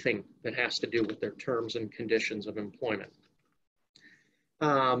anything that has to do with their terms and conditions of employment.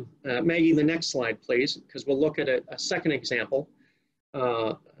 Maggie, the next slide, please, because we'll look at a second example,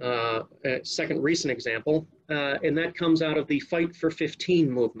 a second recent example, and that comes out of the Fight for 15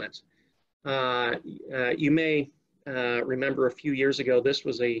 movement. You may remember a few years ago, this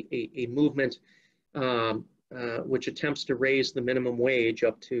was a movement which attempts to raise the minimum wage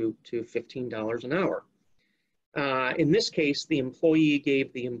up to $15 an hour. In this case, the employee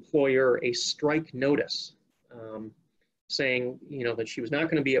gave the employer a strike notice, saying, that she was not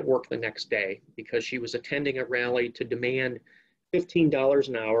going to be at work the next day because she was attending a rally to demand $15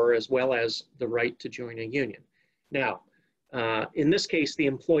 an hour as well as the right to join a union. Now, in this case, the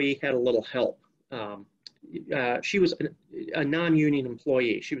employee had a little help. She was a non-union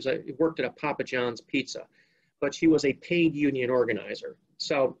employee. She worked at a Papa John's Pizza, but she was a paid union organizer.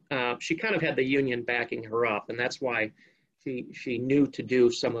 So she kind of had the union backing her up, and that's why she knew to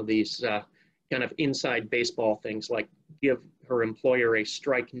do some of these kind of inside baseball things, like give her employer a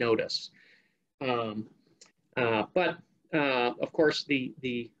strike notice. But of course,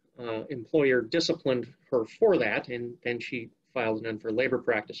 the employer disciplined her for that, and then she filed an unfair labor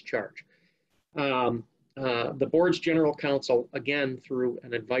practice charge. The board's general counsel, again, through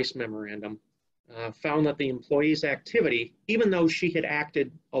an advice memorandum, found that the employee's activity, even though she had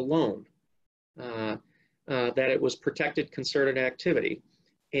acted alone, that it was protected concerted activity.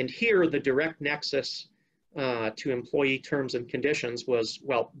 And here, the direct nexus to employee terms and conditions was,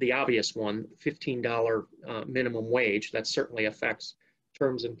 well, the obvious one, $15 minimum wage. That certainly affects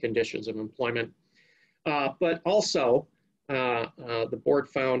terms and conditions of employment. But also, the board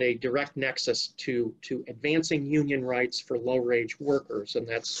found a direct nexus to advancing union rights for low-wage workers, and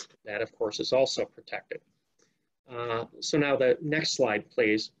that of course is also protected. So now the next slide,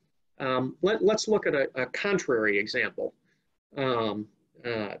 please. Let's look at a contrary example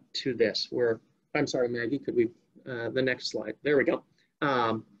to this, where, I'm sorry, Maggie, could we, the next slide, there we go.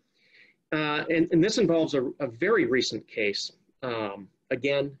 And this involves a very recent case.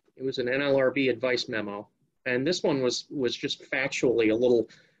 Again, it was an NLRB advice memo, and this one was just factually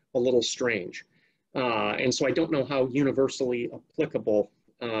a little strange. And so I don't know how universally applicable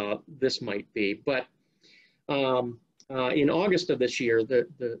this might be, but in August of this year,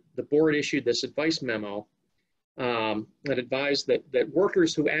 the board issued this advice memo that advised that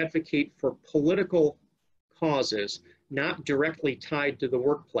workers who advocate for political causes not directly tied to the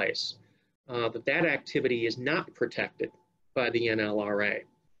workplace, that activity is not protected by the NLRA.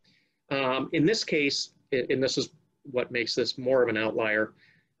 In this case, and this is what makes this more of an outlier,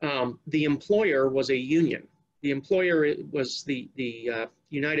 the employer was a union. The employer was the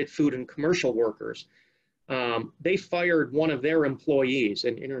United Food and Commercial Workers. They fired one of their employees,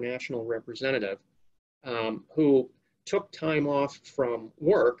 an international representative, who took time off from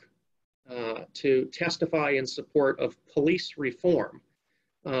work to testify in support of police reform.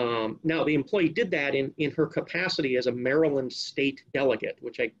 Now, the employee did that in her capacity as a Maryland state delegate,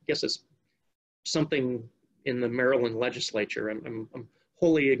 which I guess is something in the Maryland legislature. I'm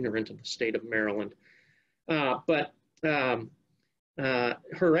wholly ignorant of the state of Maryland. But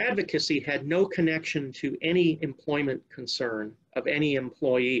her advocacy had no connection to any employment concern of any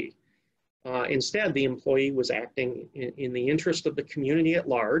employee. Instead, the employee was acting in the interest of the community at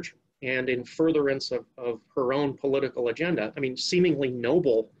large and in furtherance of her own political agenda. I mean, seemingly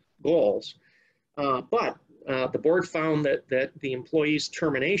noble goals. But the board found that the employee's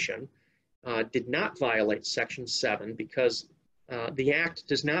termination did not violate Section 7 because the Act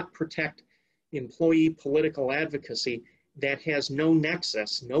does not protect employee political advocacy that has no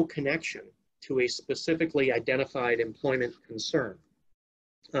nexus, no connection to a specifically identified employment concern.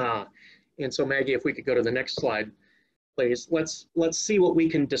 And so, Maggie, if we could go to the next slide, please. Let's see what we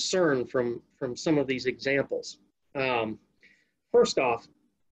can discern from some of these examples. First off,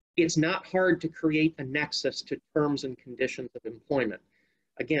 it's not hard to create a nexus to terms and conditions of employment.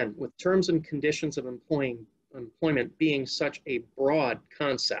 Again, with terms and conditions of employment being such a broad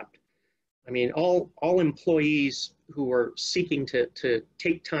concept, I mean, all employees who are seeking to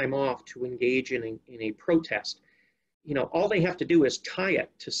take time off to engage in a protest, all they have to do is tie it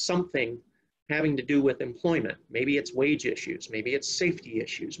to something having to do with employment. Maybe it's wage issues, maybe it's safety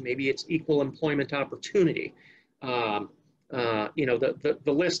issues, maybe it's equal employment opportunity. The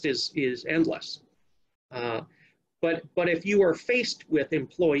list is endless. But if you are faced with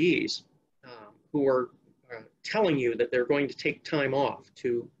employees who are telling you that they're going to take time off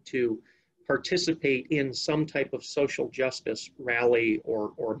to participate in some type of social justice rally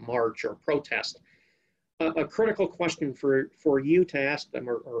or march or protest, a critical question for you to ask them,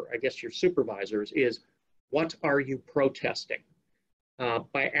 or I guess your supervisors, is what are you protesting?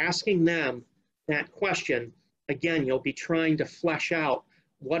 By asking them that question, again, you'll be trying to flesh out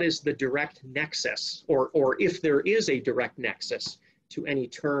what is the direct nexus, or if there is a direct nexus to any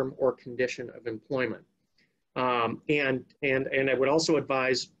term or condition of employment. And I would also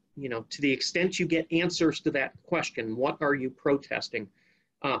advise, to the extent you get answers to that question, what are you protesting?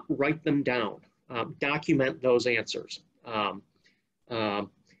 Write them down, document those answers,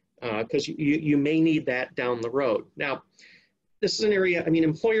 because you may need that down the road. Now, this is an area,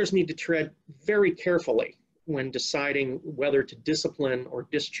 employers need to tread very carefully when deciding whether to discipline or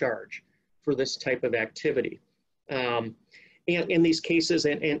discharge for this type of activity. And in these cases,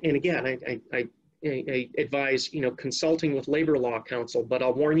 and again, I advise, consulting with labor law counsel, but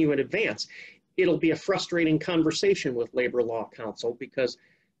I'll warn you in advance, it'll be a frustrating conversation with labor law counsel because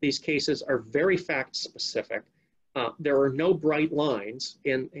these cases are very fact specific. There are no bright lines,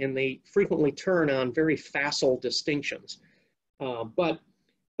 and they frequently turn on very facile distinctions. But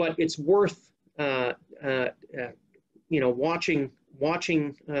it's worth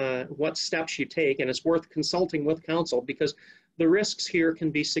watching what steps you take, and it's worth consulting with counsel because the risks here can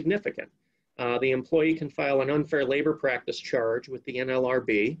be significant. The employee can file an unfair labor practice charge with the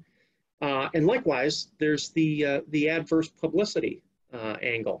NLRB, and likewise, there's the adverse publicity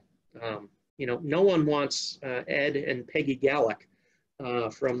angle. No one wants Ed and Peggy Gallick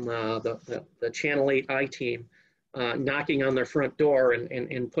from the Channel 8 I-Team knocking on their front door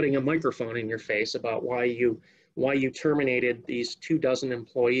and putting a microphone in your face about why you terminated these 24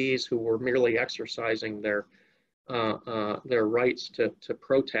 employees who were merely exercising their rights to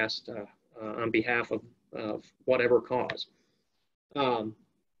protest on behalf of whatever cause.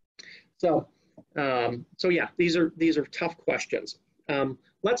 So yeah, these are tough questions.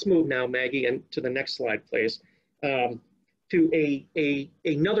 Let's move now, Maggie, and to the next slide, please, to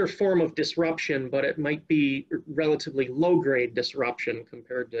another form of disruption, but it might be relatively low-grade disruption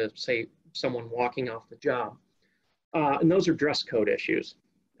compared to, say, someone walking off the job. And those are dress code issues.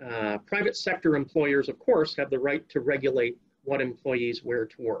 Private sector employers, of course, have the right to regulate what employees wear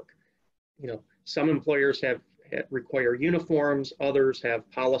to work. Some employers require uniforms, others have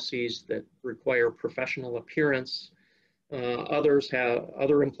policies that require professional appearance.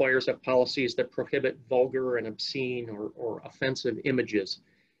 Other employers have policies that prohibit vulgar and obscene or offensive images.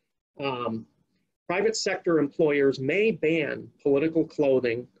 Private sector employers may ban political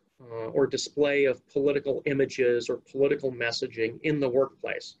clothing or display of political images or political messaging in the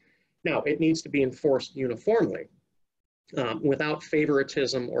workplace. Now, it needs to be enforced uniformly without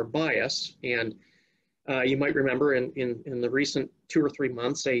favoritism or bias. And you might remember in the recent 2 or 3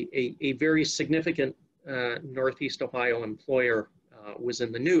 months, a very significant Northeast Ohio employer was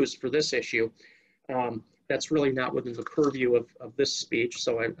in the news for this issue. That's really not within the purview of this speech,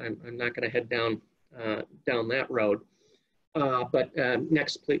 so I'm not going to head down that road. But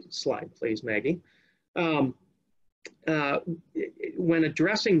next slide, please, Maggie. When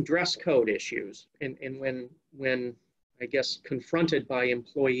addressing dress code issues, and when I guess confronted by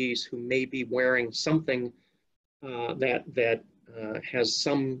employees who may be wearing something that has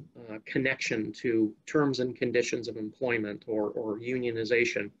some connection to terms and conditions of employment or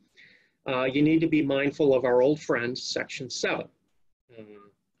unionization, you need to be mindful of our old friend, Section 7,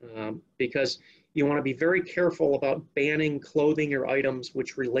 because you want to be very careful about banning clothing or items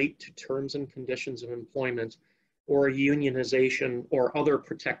which relate to terms and conditions of employment or unionization or other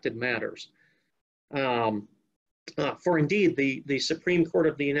protected matters. For indeed, the Supreme Court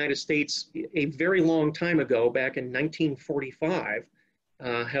of the United States, a very long time ago, back in 1945,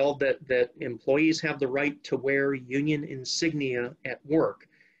 held that employees have the right to wear union insignia at work.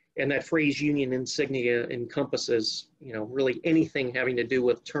 And that phrase union insignia encompasses, really anything having to do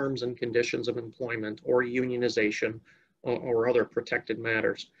with terms and conditions of employment or unionization or other protected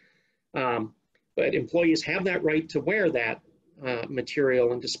matters. But employees have that right to wear that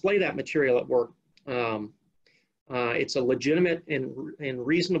material and display that material at work. It's a legitimate and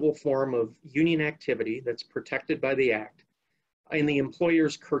reasonable form of union activity that's protected by the Act. And the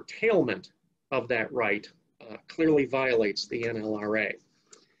employer's curtailment of that right clearly violates the NLRA.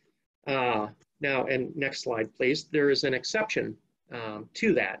 Now, and next slide, please. There is an exception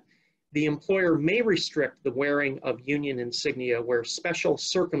to that. The employer may restrict the wearing of union insignia where special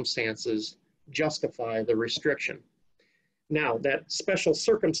circumstances justify the restriction. Now, that special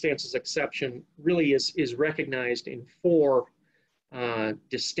circumstances exception really is recognized in 4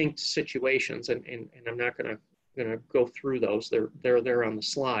 distinct situations, and I'm not going to go through those. They're there on the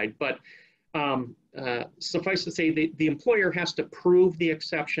slide, but suffice to say, the employer has to prove the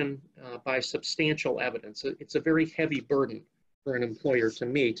exception by substantial evidence. It's a very heavy burden for an employer to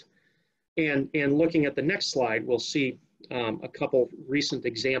meet. And looking at the next slide, we'll see a couple recent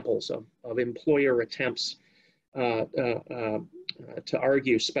examples of employer attempts to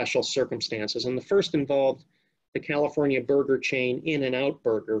argue special circumstances. And the first involved the California burger chain In-N-Out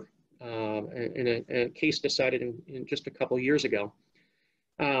Burger in a case decided in just a couple years ago.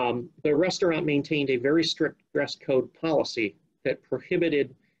 The restaurant maintained a very strict dress code policy that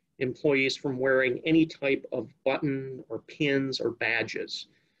prohibited employees from wearing any type of button or pins or badges.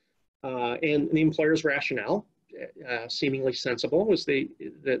 And the employer's rationale, seemingly sensible, was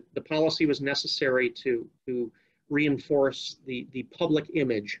that the policy was necessary to reinforce the public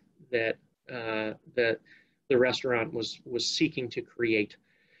image that the restaurant was seeking to create.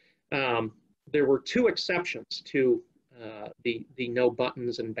 There were 2 exceptions to the no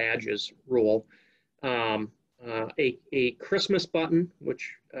buttons and badges rule. A Christmas button,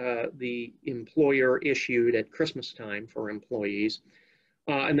 which the employer issued at Christmas time for employees,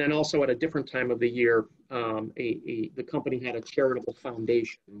 and then also at a different time of the year, the company had a charitable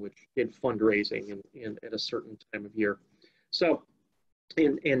foundation which did fundraising at a certain time of year. So,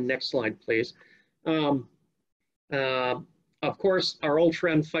 and next slide, please. Of course, our old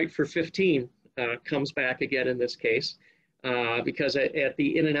friend Fight for 15 comes back again in this case, because at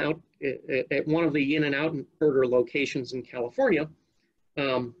the In-N-Out, at one of the In-N-Out burger locations in California,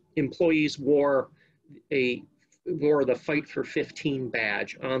 employees wore the Fight for 15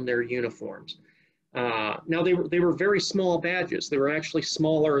 badge on their uniforms. Now they were very small badges. They were actually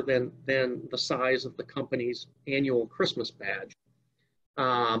smaller than the size of the company's annual Christmas badge.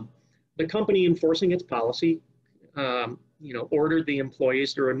 The company, enforcing its policy, ordered the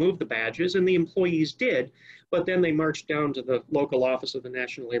employees to remove the badges, and the employees did, but then they marched down to the local office of the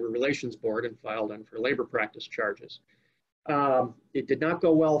National Labor Relations Board and filed unfair labor practice charges. It did not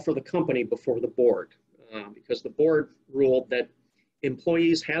go well for the company before the board, because the board ruled that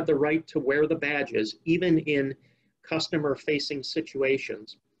employees had the right to wear the badges even in customer-facing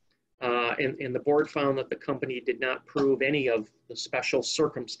situations. And the board found that the company did not prove any of the special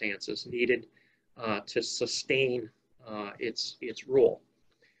circumstances needed to sustain its rule.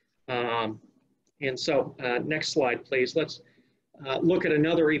 And so next slide, please. Let's look at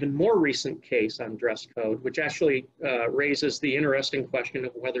another even more recent case on dress code, which actually raises the interesting question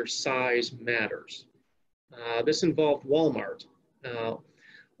of whether size matters. This involved Walmart.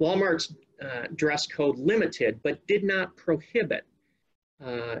 Walmart's dress code limited but did not prohibit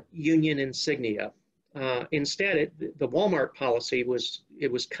union insignia. Instead, the Walmart policy was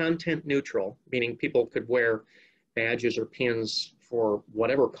content neutral, meaning people could wear badges or pins for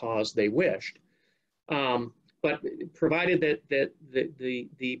whatever cause they wished. But provided that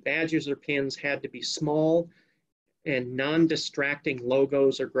the badges or pins had to be small and non-distracting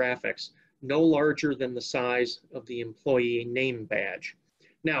logos or graphics, no larger than the size of the employee name badge.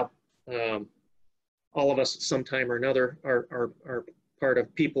 Now, all of us sometime or another are part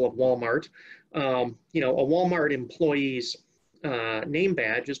of people of Walmart. A Walmart employee's name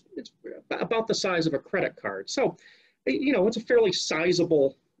badge it's about the size of a credit card. So, it's a fairly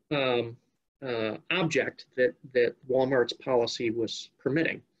sizable object that Walmart's policy was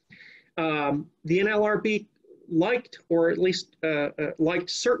permitting. The NLRB liked, or at least liked,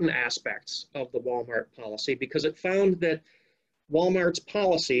 certain aspects of the Walmart policy because it found that Walmart's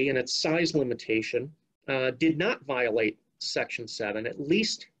policy and its size limitation did not violate Section 7, at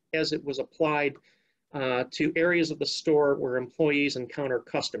least as it was applied to areas of the store where employees encounter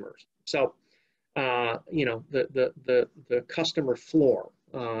customers. So, the customer floor,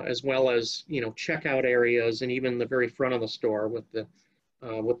 as well as checkout areas and even the very front of the store with the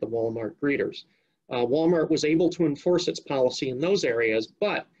Walmart greeters. Walmart was able to enforce its policy in those areas,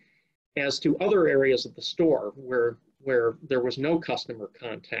 but as to other areas of the store where there was no customer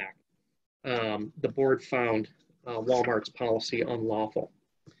contact, the board found Walmart's policy unlawful.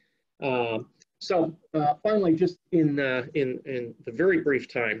 So finally, just in the very brief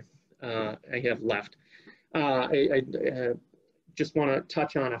time I have left, I just want to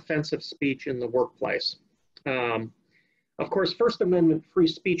touch on offensive speech in the workplace. Of course, First Amendment free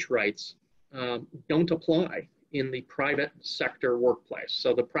speech rights don't apply in the private sector workplace.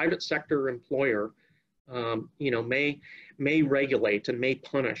 So the private sector employer, may regulate and may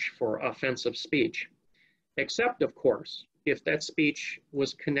punish for offensive speech, except, of course, if that speech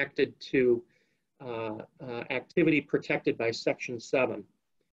was connected to activity protected by Section 7.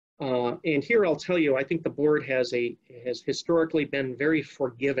 And here I'll tell you, I think the board has historically been very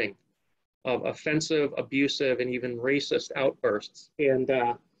forgiving of offensive, abusive, and even racist outbursts. And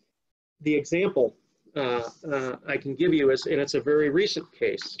the example I can give you is, and it's a very recent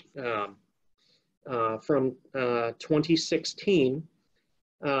case from 2016.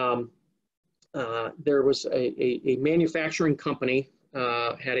 There was a manufacturing company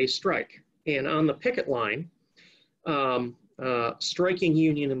had a strike, and on the picket line, striking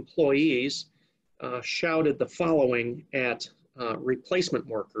union employees shouted the following at replacement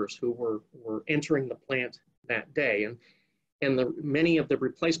workers who were entering the plant that day, and many of the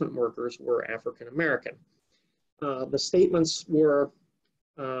replacement workers were African American. The statements were,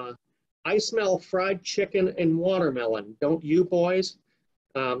 "I smell fried chicken and watermelon, don't you boys?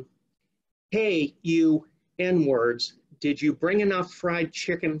 Hey, you N-words, did you bring enough fried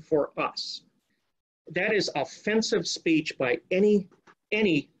chicken for us?" That is offensive speech by any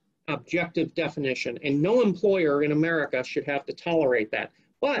objective definition, and no employer in America should have to tolerate that.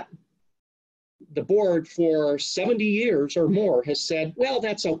 But the board for 70 years or more has said, well,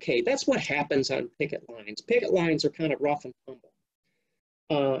 that's okay. That's what happens on picket lines. Picket lines are kind of rough and tumble.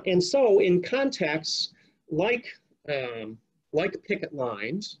 And so in contexts like picket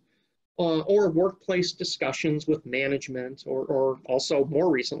lines, or workplace discussions with management, or also more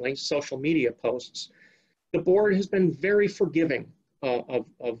recently, social media posts, the board has been very forgiving of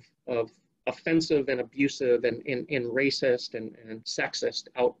offensive and abusive and racist and sexist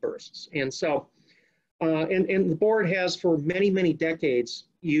outbursts. And so, and the board has for many, many decades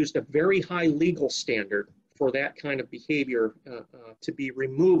used a very high legal standard for that kind of behavior to be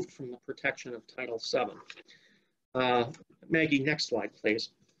removed from the protection of Title VII. Maggie, next slide,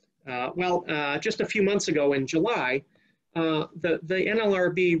 please. Just a few months ago in July, the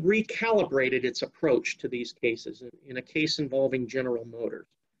NLRB recalibrated its approach to these cases in a case involving General Motors.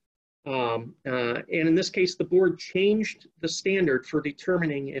 And in this case, the board changed the standard for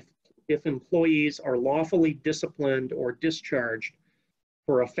determining if employees are lawfully disciplined or discharged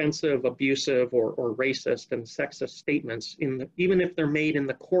for offensive, abusive, or racist and sexist statements, even if they're made in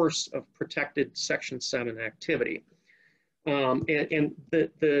the course of protected Section 7 activity. And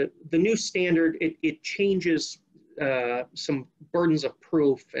the new standard, it changes some burdens of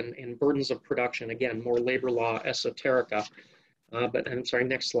proof and burdens of production. Again, more labor law esoterica. But I'm sorry,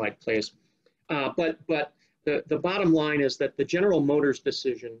 next slide, please. But the bottom line is that the General Motors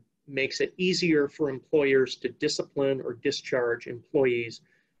decision makes it easier for employers to discipline or discharge employees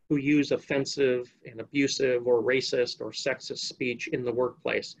who use offensive and abusive or racist or sexist speech in the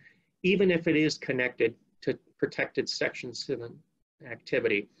workplace, even if it is connected to protected Section 7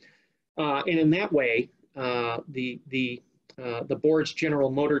 activity. And in that way, the board's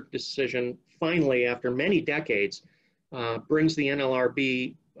General Motors decision finally, after many decades, brings the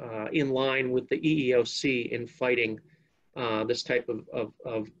NLRB in line with the EEOC in fighting this type of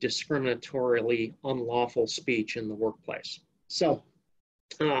discriminatorily unlawful speech in the workplace. So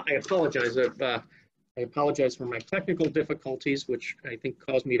I apologize. I apologize for my technical difficulties, which I think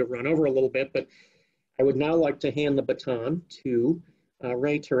caused me to run over a little bit, but I would now like to hand the baton to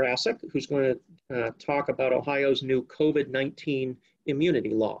Ray Tarasik, who's going to talk about Ohio's new COVID-19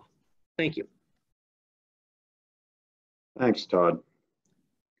 immunity law. Thank you. Thanks, Todd.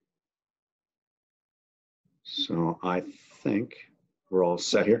 So I think we're all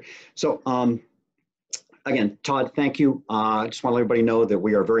set here. So again, Todd, thank you. I just want to let everybody know that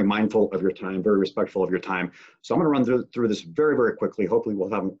we are very mindful of your time, very respectful of your time. So I'm going to run through this very, very quickly. Hopefully we'll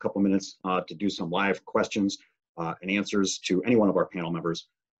have a couple minutes to do some live questions and answers to any one of our panel members.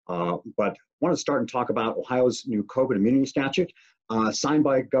 But I want to start and talk about Ohio's new COVID immunity statute, signed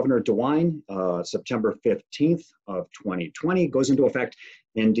by Governor DeWine September 15th of 2020, goes into effect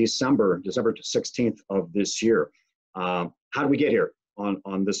in December 16th of this year. How did we get here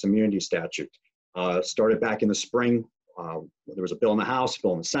on this immunity statute? Started back in the spring. There was a bill in the House,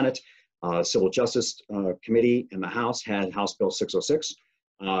 bill in the Senate. Civil Justice Committee in the House had House Bill 606.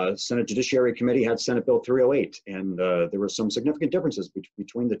 Senate Judiciary Committee had Senate Bill 308, and there were some significant differences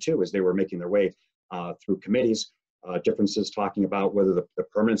between the two as they were making their way through committees. Differences talking about whether the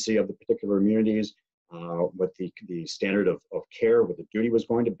permanency of the particular immunities, what the standard of care, what the duty was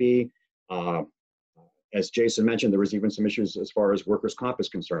going to be. As Jason mentioned, there was even some issues as far as workers' comp is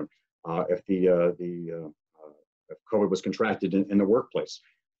concerned, if if COVID was contracted in the workplace.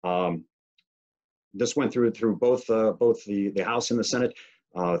 This went through both the House and the Senate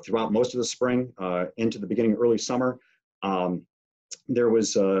throughout most of the spring into the beginning early summer. There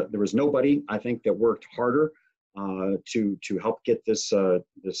was nobody, I think, that worked harder to help get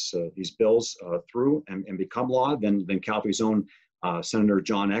these bills through and become law than Calfee's own Senator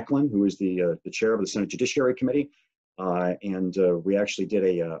John Eklund, who is the chair of the Senate Judiciary Committee. And we actually did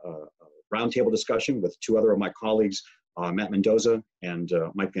a roundtable discussion with two other of my colleagues, Matt Mendoza and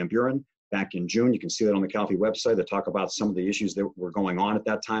Mike Van Buren, back in June. You can see that on the Calfee website. They talk about some of the issues that were going on at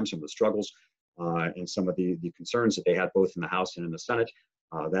that time, some of the struggles, and some of the concerns that they had both in the House and in the Senate.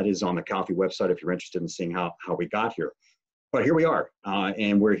 That is on the Calfee website if you're interested in seeing how we got here. But here we are,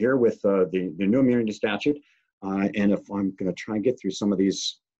 and we're here with the new immunity statute. And if I'm going to try and get through some of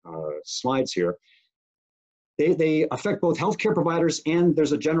these slides here, they affect both healthcare providers and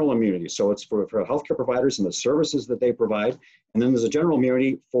there's a general immunity. So it's for healthcare providers and the services that they provide. And then there's a general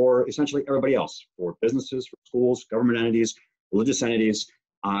immunity for essentially everybody else, for businesses, for schools, government entities, religious entities.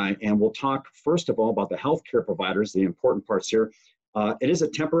 And we'll talk first of all about the healthcare providers, the important parts here. It is a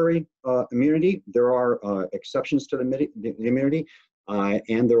temporary immunity. There are exceptions to the immunity,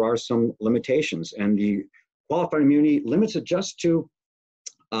 and there are some limitations. And the qualified immunity limits it just to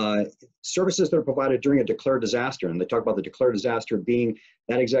services that are provided during a declared disaster. And they talk about the declared disaster being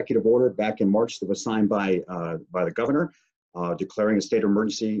that executive order back in March that was signed by the governor declaring a state of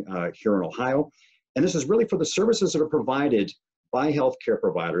emergency here in Ohio. And this is really for the services that are provided by healthcare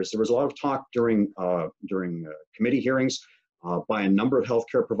providers. There was a lot of talk during committee hearings by a number of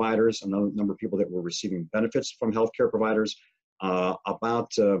healthcare providers, a number of people that were receiving benefits from healthcare providers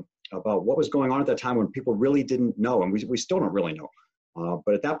about what was going on at that time when people really didn't know, and we still don't really know.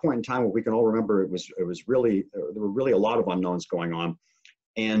 But at that point in time, what we can all remember, there were really a lot of unknowns going on,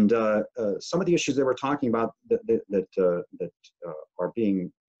 and some of the issues they were talking about that are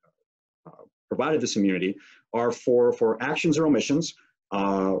being provided this immunity are for actions or omissions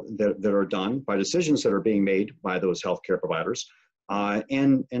that are done by decisions that are being made by those healthcare providers,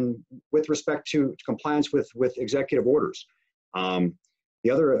 and with respect to compliance with executive orders. The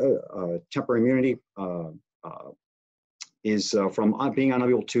other temporary immunity is from being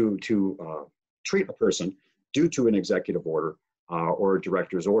unable to treat a person due to an executive order or a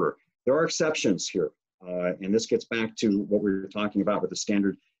director's order. There are exceptions here, and this gets back to what we were talking about with the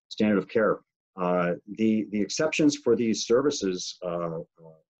standard of care. The exceptions for these services, the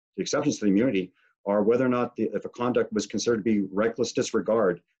exceptions to the immunity, are whether or not if a conduct was considered to be reckless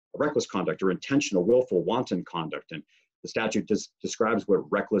disregard, reckless conduct, or intentional, willful, wanton conduct. And the statute describes what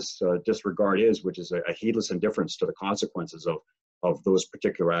reckless disregard is, which is a heedless indifference to the consequences of those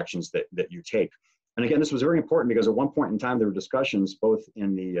particular actions that you take. And again, this was very important because at one point in time there were discussions both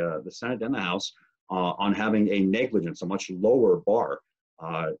in the Senate and the House on having a negligence, a much lower bar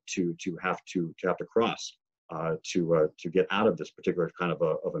to have to cross to get out of this particular kind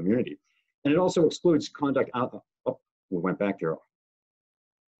of immunity. And it also excludes conduct out. Oh, we went back there.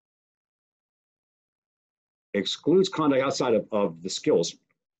 Excludes conduct outside of the skills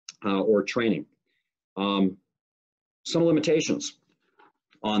or training. Some limitations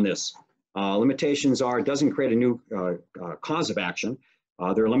on this. Limitations are, it doesn't create a new cause of action.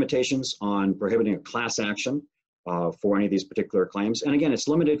 There are limitations on prohibiting a class action for any of these particular claims. And again, it's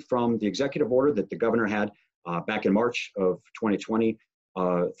limited from the executive order that the governor had back in March of 2020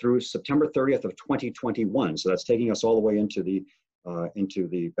 through September 30th of 2021. So that's taking us all the way into the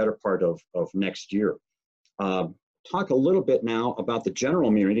better part of next year. Talk a little bit now about the general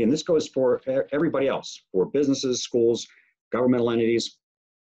immunity, and this goes for everybody else, for businesses, schools, governmental entities.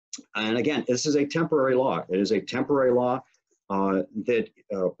 And again, this is a temporary law. It is a temporary law that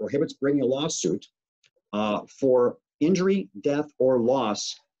prohibits bringing a lawsuit for injury, death, or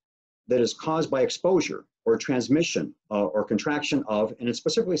loss that is caused by exposure or transmission or contraction of, and it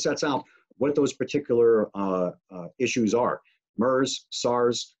specifically sets out what those particular issues are. MERS,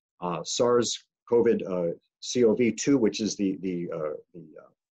 SARS, SARS-CoV-2, which is the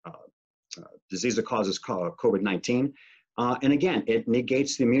disease that causes COVID-19. And again, it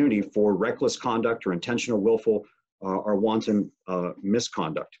negates the immunity for reckless conduct or intentional, willful, or wanton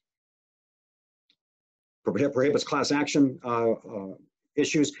misconduct. Prohibits class action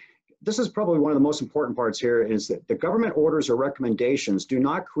issues. This is probably one of the most important parts here, is that the government orders or recommendations do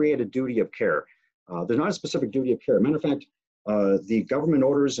not create a duty of care. There's not a specific duty of care. Matter of fact, the government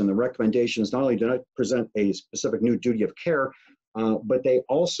orders and the recommendations not only do not present a specific new duty of care, but they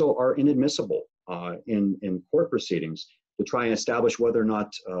also are inadmissible in court proceedings to try and establish whether or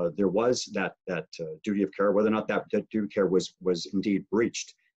not there was that duty of care, whether or not that duty of care was indeed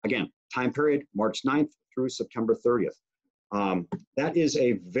breached. Again, time period, March 9th through September 30th. That is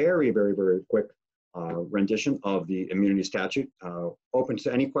a very, very, very quick rendition of the immunity statute. Open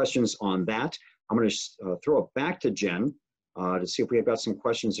to any questions on that. I'm going to throw it back to Jen to see if we have got some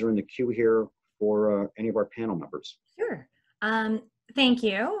questions that are in the queue here for any of our panel members. Sure. Thank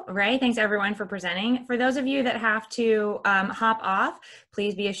you, Ray. Thanks everyone for presenting. For those of you that have to hop off,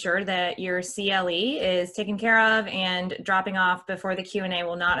 please be assured that your CLE is taken care of, and dropping off before the Q&A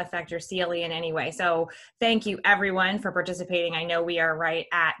will not affect your CLE in any way. So thank you everyone for participating. I know we are right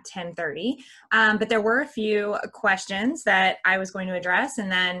at 10:30, but there were a few questions that I was going to address,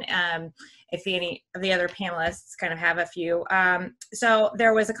 and then if any of the other panelists kind of have a few. So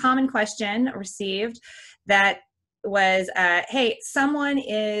there was a common question received that was, hey, someone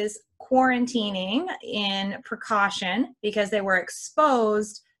is quarantining in precaution because they were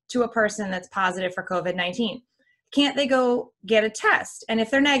exposed to a person that's positive for COVID-19. Can't they go get a test? And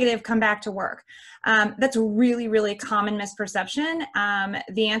if they're negative, come back to work? That's a really, really common misperception.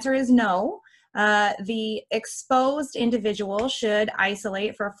 The answer is no. The exposed individual should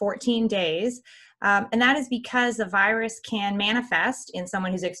isolate for 14 days. And that is because the virus can manifest in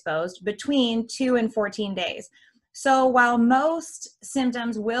someone who's exposed between 2 and 14 days. So while most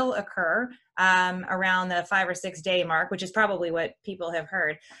symptoms will occur around the 5 or 6 day mark, which is probably what people have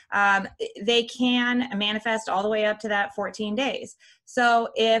heard, they can manifest all the way up to that 14 days. So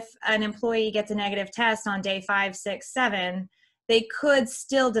if an employee gets a negative test on day 5, 6, 7, they could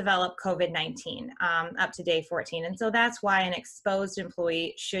still develop COVID-19 up to day 14. And so that's why an exposed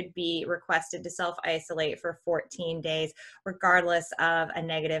employee should be requested to self-isolate for 14 days, regardless of a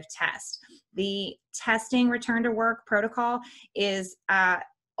negative test. The testing return to work protocol is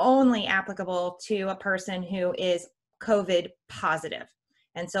only applicable to a person who is COVID positive.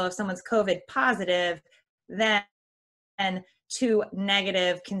 And so if someone's COVID positive, then 2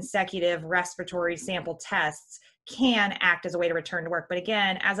 negative consecutive respiratory sample tests can act as a way to return to work. But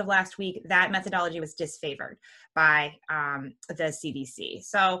again, as of last week, that methodology was disfavored by the CDC.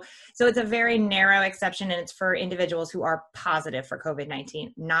 So it's a very narrow exception, and it's for individuals who are positive for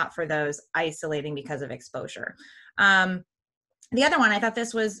COVID-19, not for those isolating because of exposure. The other one, I thought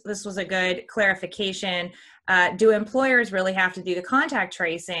this was a good clarification. Do employers really have to do the contact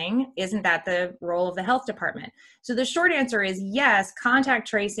tracing? Isn't that the role of the health department? So the short answer is yes, contact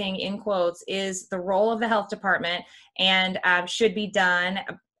tracing, in quotes, is the role of the health department and should be done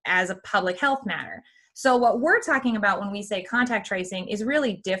as a public health matter. So what we're talking about when we say contact tracing is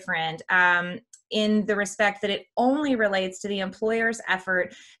really different in the respect that it only relates to the employer's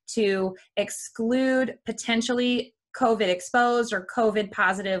effort to exclude potentially COVID exposed or COVID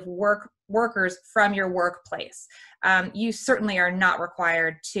positive workers from your workplace. You certainly are not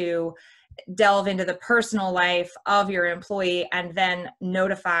required to delve into the personal life of your employee and then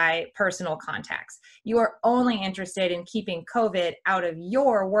notify personal contacts. You are only interested in keeping COVID out of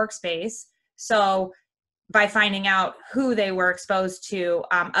your workspace. So by finding out who they were exposed to,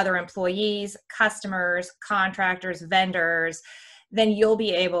 other employees, customers, contractors, vendors, then you'll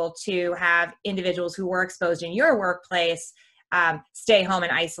be able to have individuals who were exposed in your workplace stay home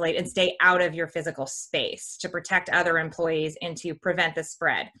and isolate and stay out of your physical space to protect other employees and to prevent the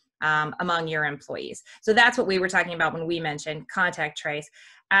spread among your employees. So that's what we were talking about when we mentioned contact trace.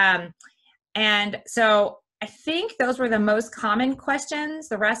 And so I think those were the most common questions.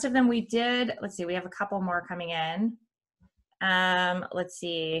 The rest of them we did, let's see, we have a couple more coming in. Let's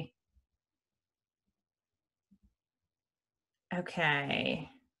see. Okay.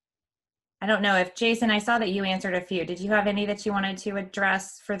 I don't know if, Jason, I saw that you answered a few. Did you have any that you wanted to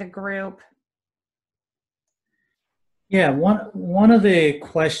address for the group? Yeah, one of the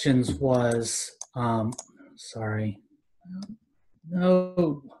questions was, sorry,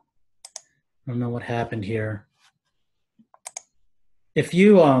 no, I don't know what happened here. If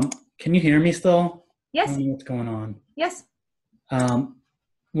you, can you hear me still? Yes. I don't know what's going on. Yes.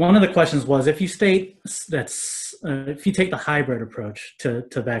 One of the questions was, if you state that's, if you take the hybrid approach to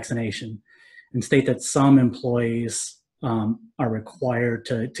vaccination and state that some employees are required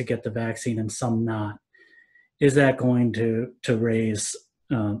to get the vaccine and some not, is that going to raise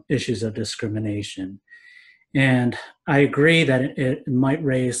issues of discrimination? And I agree that it might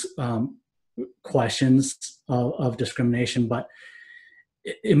raise questions of discrimination, but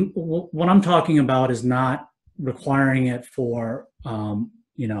what I'm talking about is not requiring it for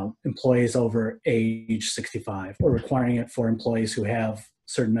employees over age 65, or requiring it for employees who have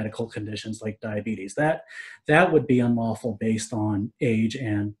certain medical conditions like diabetes. That would be unlawful based on age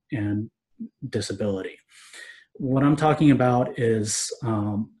and disability. What I'm talking about is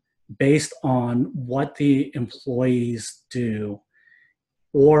based on what the employees do,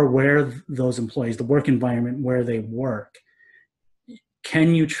 or where those employees, the work environment where they work,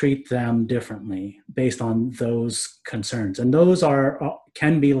 can you treat them differently based on those concerns? And those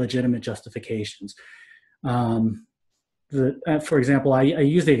can be legitimate justifications. for example, I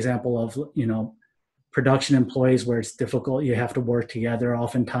use the example of, production employees where it's difficult. You have to work together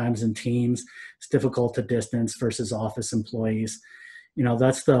oftentimes in teams. It's difficult to distance versus office employees.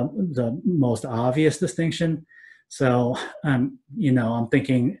 That's the most obvious distinction. So, I'm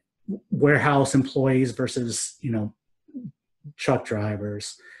thinking warehouse employees versus, truck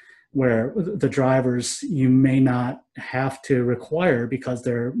drivers, where the drivers you may not have to require because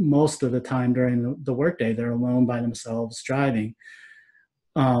they're most of the time during the workday, they're alone by themselves driving.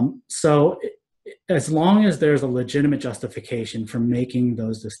 So as long as there's a legitimate justification for making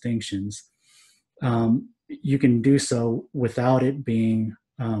those distinctions, you can do so without it being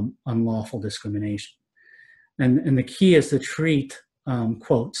unlawful discrimination. And the key is to treat,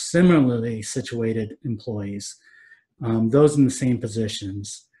 quote, similarly situated employees, those in the same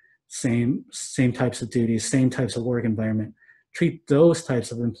positions, same types of duties, same types of work environment, treat those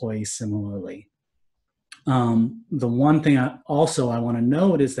types of employees similarly. The one thing I want to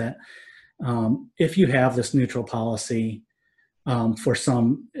note is that if you have this neutral policy for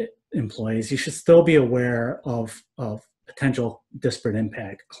some employees, you should still be aware of potential disparate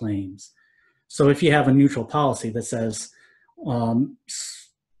impact claims. So if you have a neutral policy that says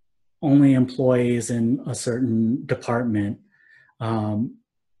only employees in a certain department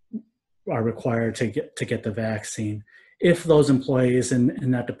are required to get the vaccine, if those employees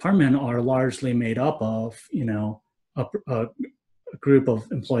in that department are largely made up of, a group of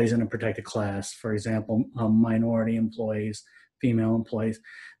employees in a protected class, for example, minority employees, female employees,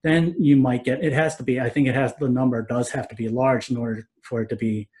 then you might get, the number does have to be large in order for it to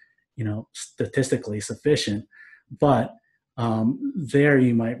be, statistically sufficient. But there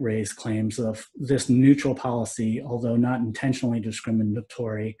you might raise claims of this neutral policy, although not intentionally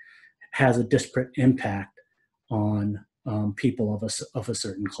discriminatory, has a disparate impact on people of a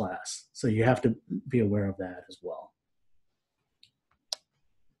certain class. So you have to be aware of that as well.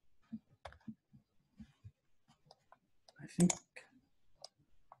 I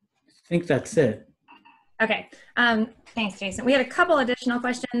think that's it. Okay, thanks, Jason. We had a couple additional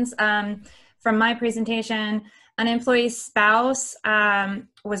questions from my presentation. An employee's spouse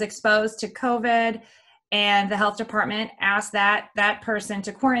was exposed to COVID, and the health department asked that person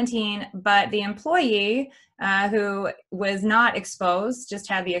to quarantine, but the employee who was not exposed, just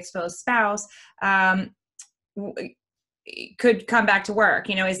had the exposed spouse, could come back to work.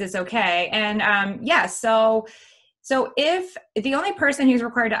 Is this okay? And yes, so if the only person who's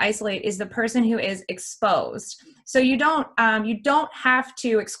required to isolate is the person who is exposed, so you don't have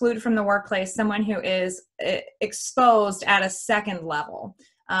to exclude from the workplace someone who is exposed at a second level,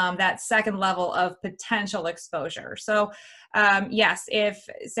 that second level of potential exposure. So yes, if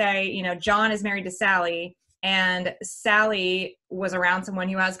say, John is married to Sally and Sally was around someone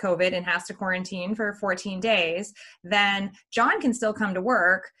who has COVID and has to quarantine for 14 days, then John can still come to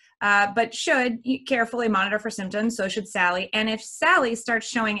work, but should carefully monitor for symptoms, so should Sally. And if Sally starts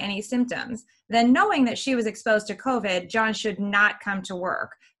showing any symptoms, then knowing that she was exposed to COVID, John should not come to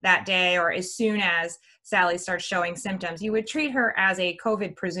work that day or as soon as Sally starts showing symptoms. You would treat her as a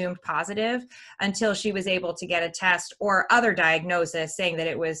COVID presumed positive until she was able to get a test or other diagnosis saying that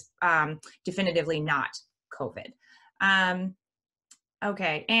it was definitively not COVID.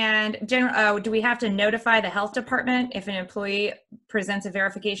 Okay, and do we have to notify the health department if an employee presents a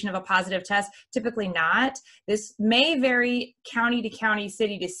verification of a positive test? Typically not. This may vary county to county,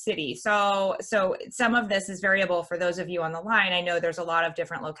 city to city. So some of this is variable for those of you on the line. I know there's a lot of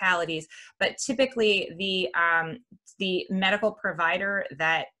different localities, but typically the medical provider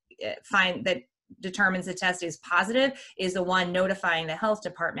that determines the test is positive is the one notifying the health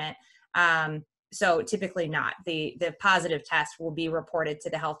department. So typically not. The positive test will be reported to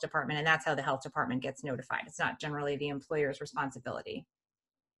the health department, and that's how the health department gets notified. It's not generally the employer's responsibility.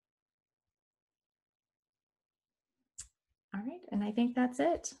 All right, and I think that's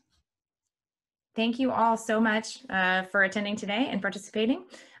it. Thank you all so much for attending today and participating.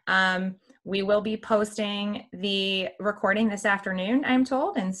 We will be posting the recording this afternoon, I'm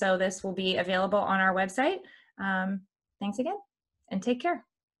told, and so this will be available on our website. Thanks again, and take care.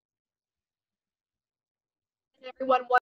 Everyone.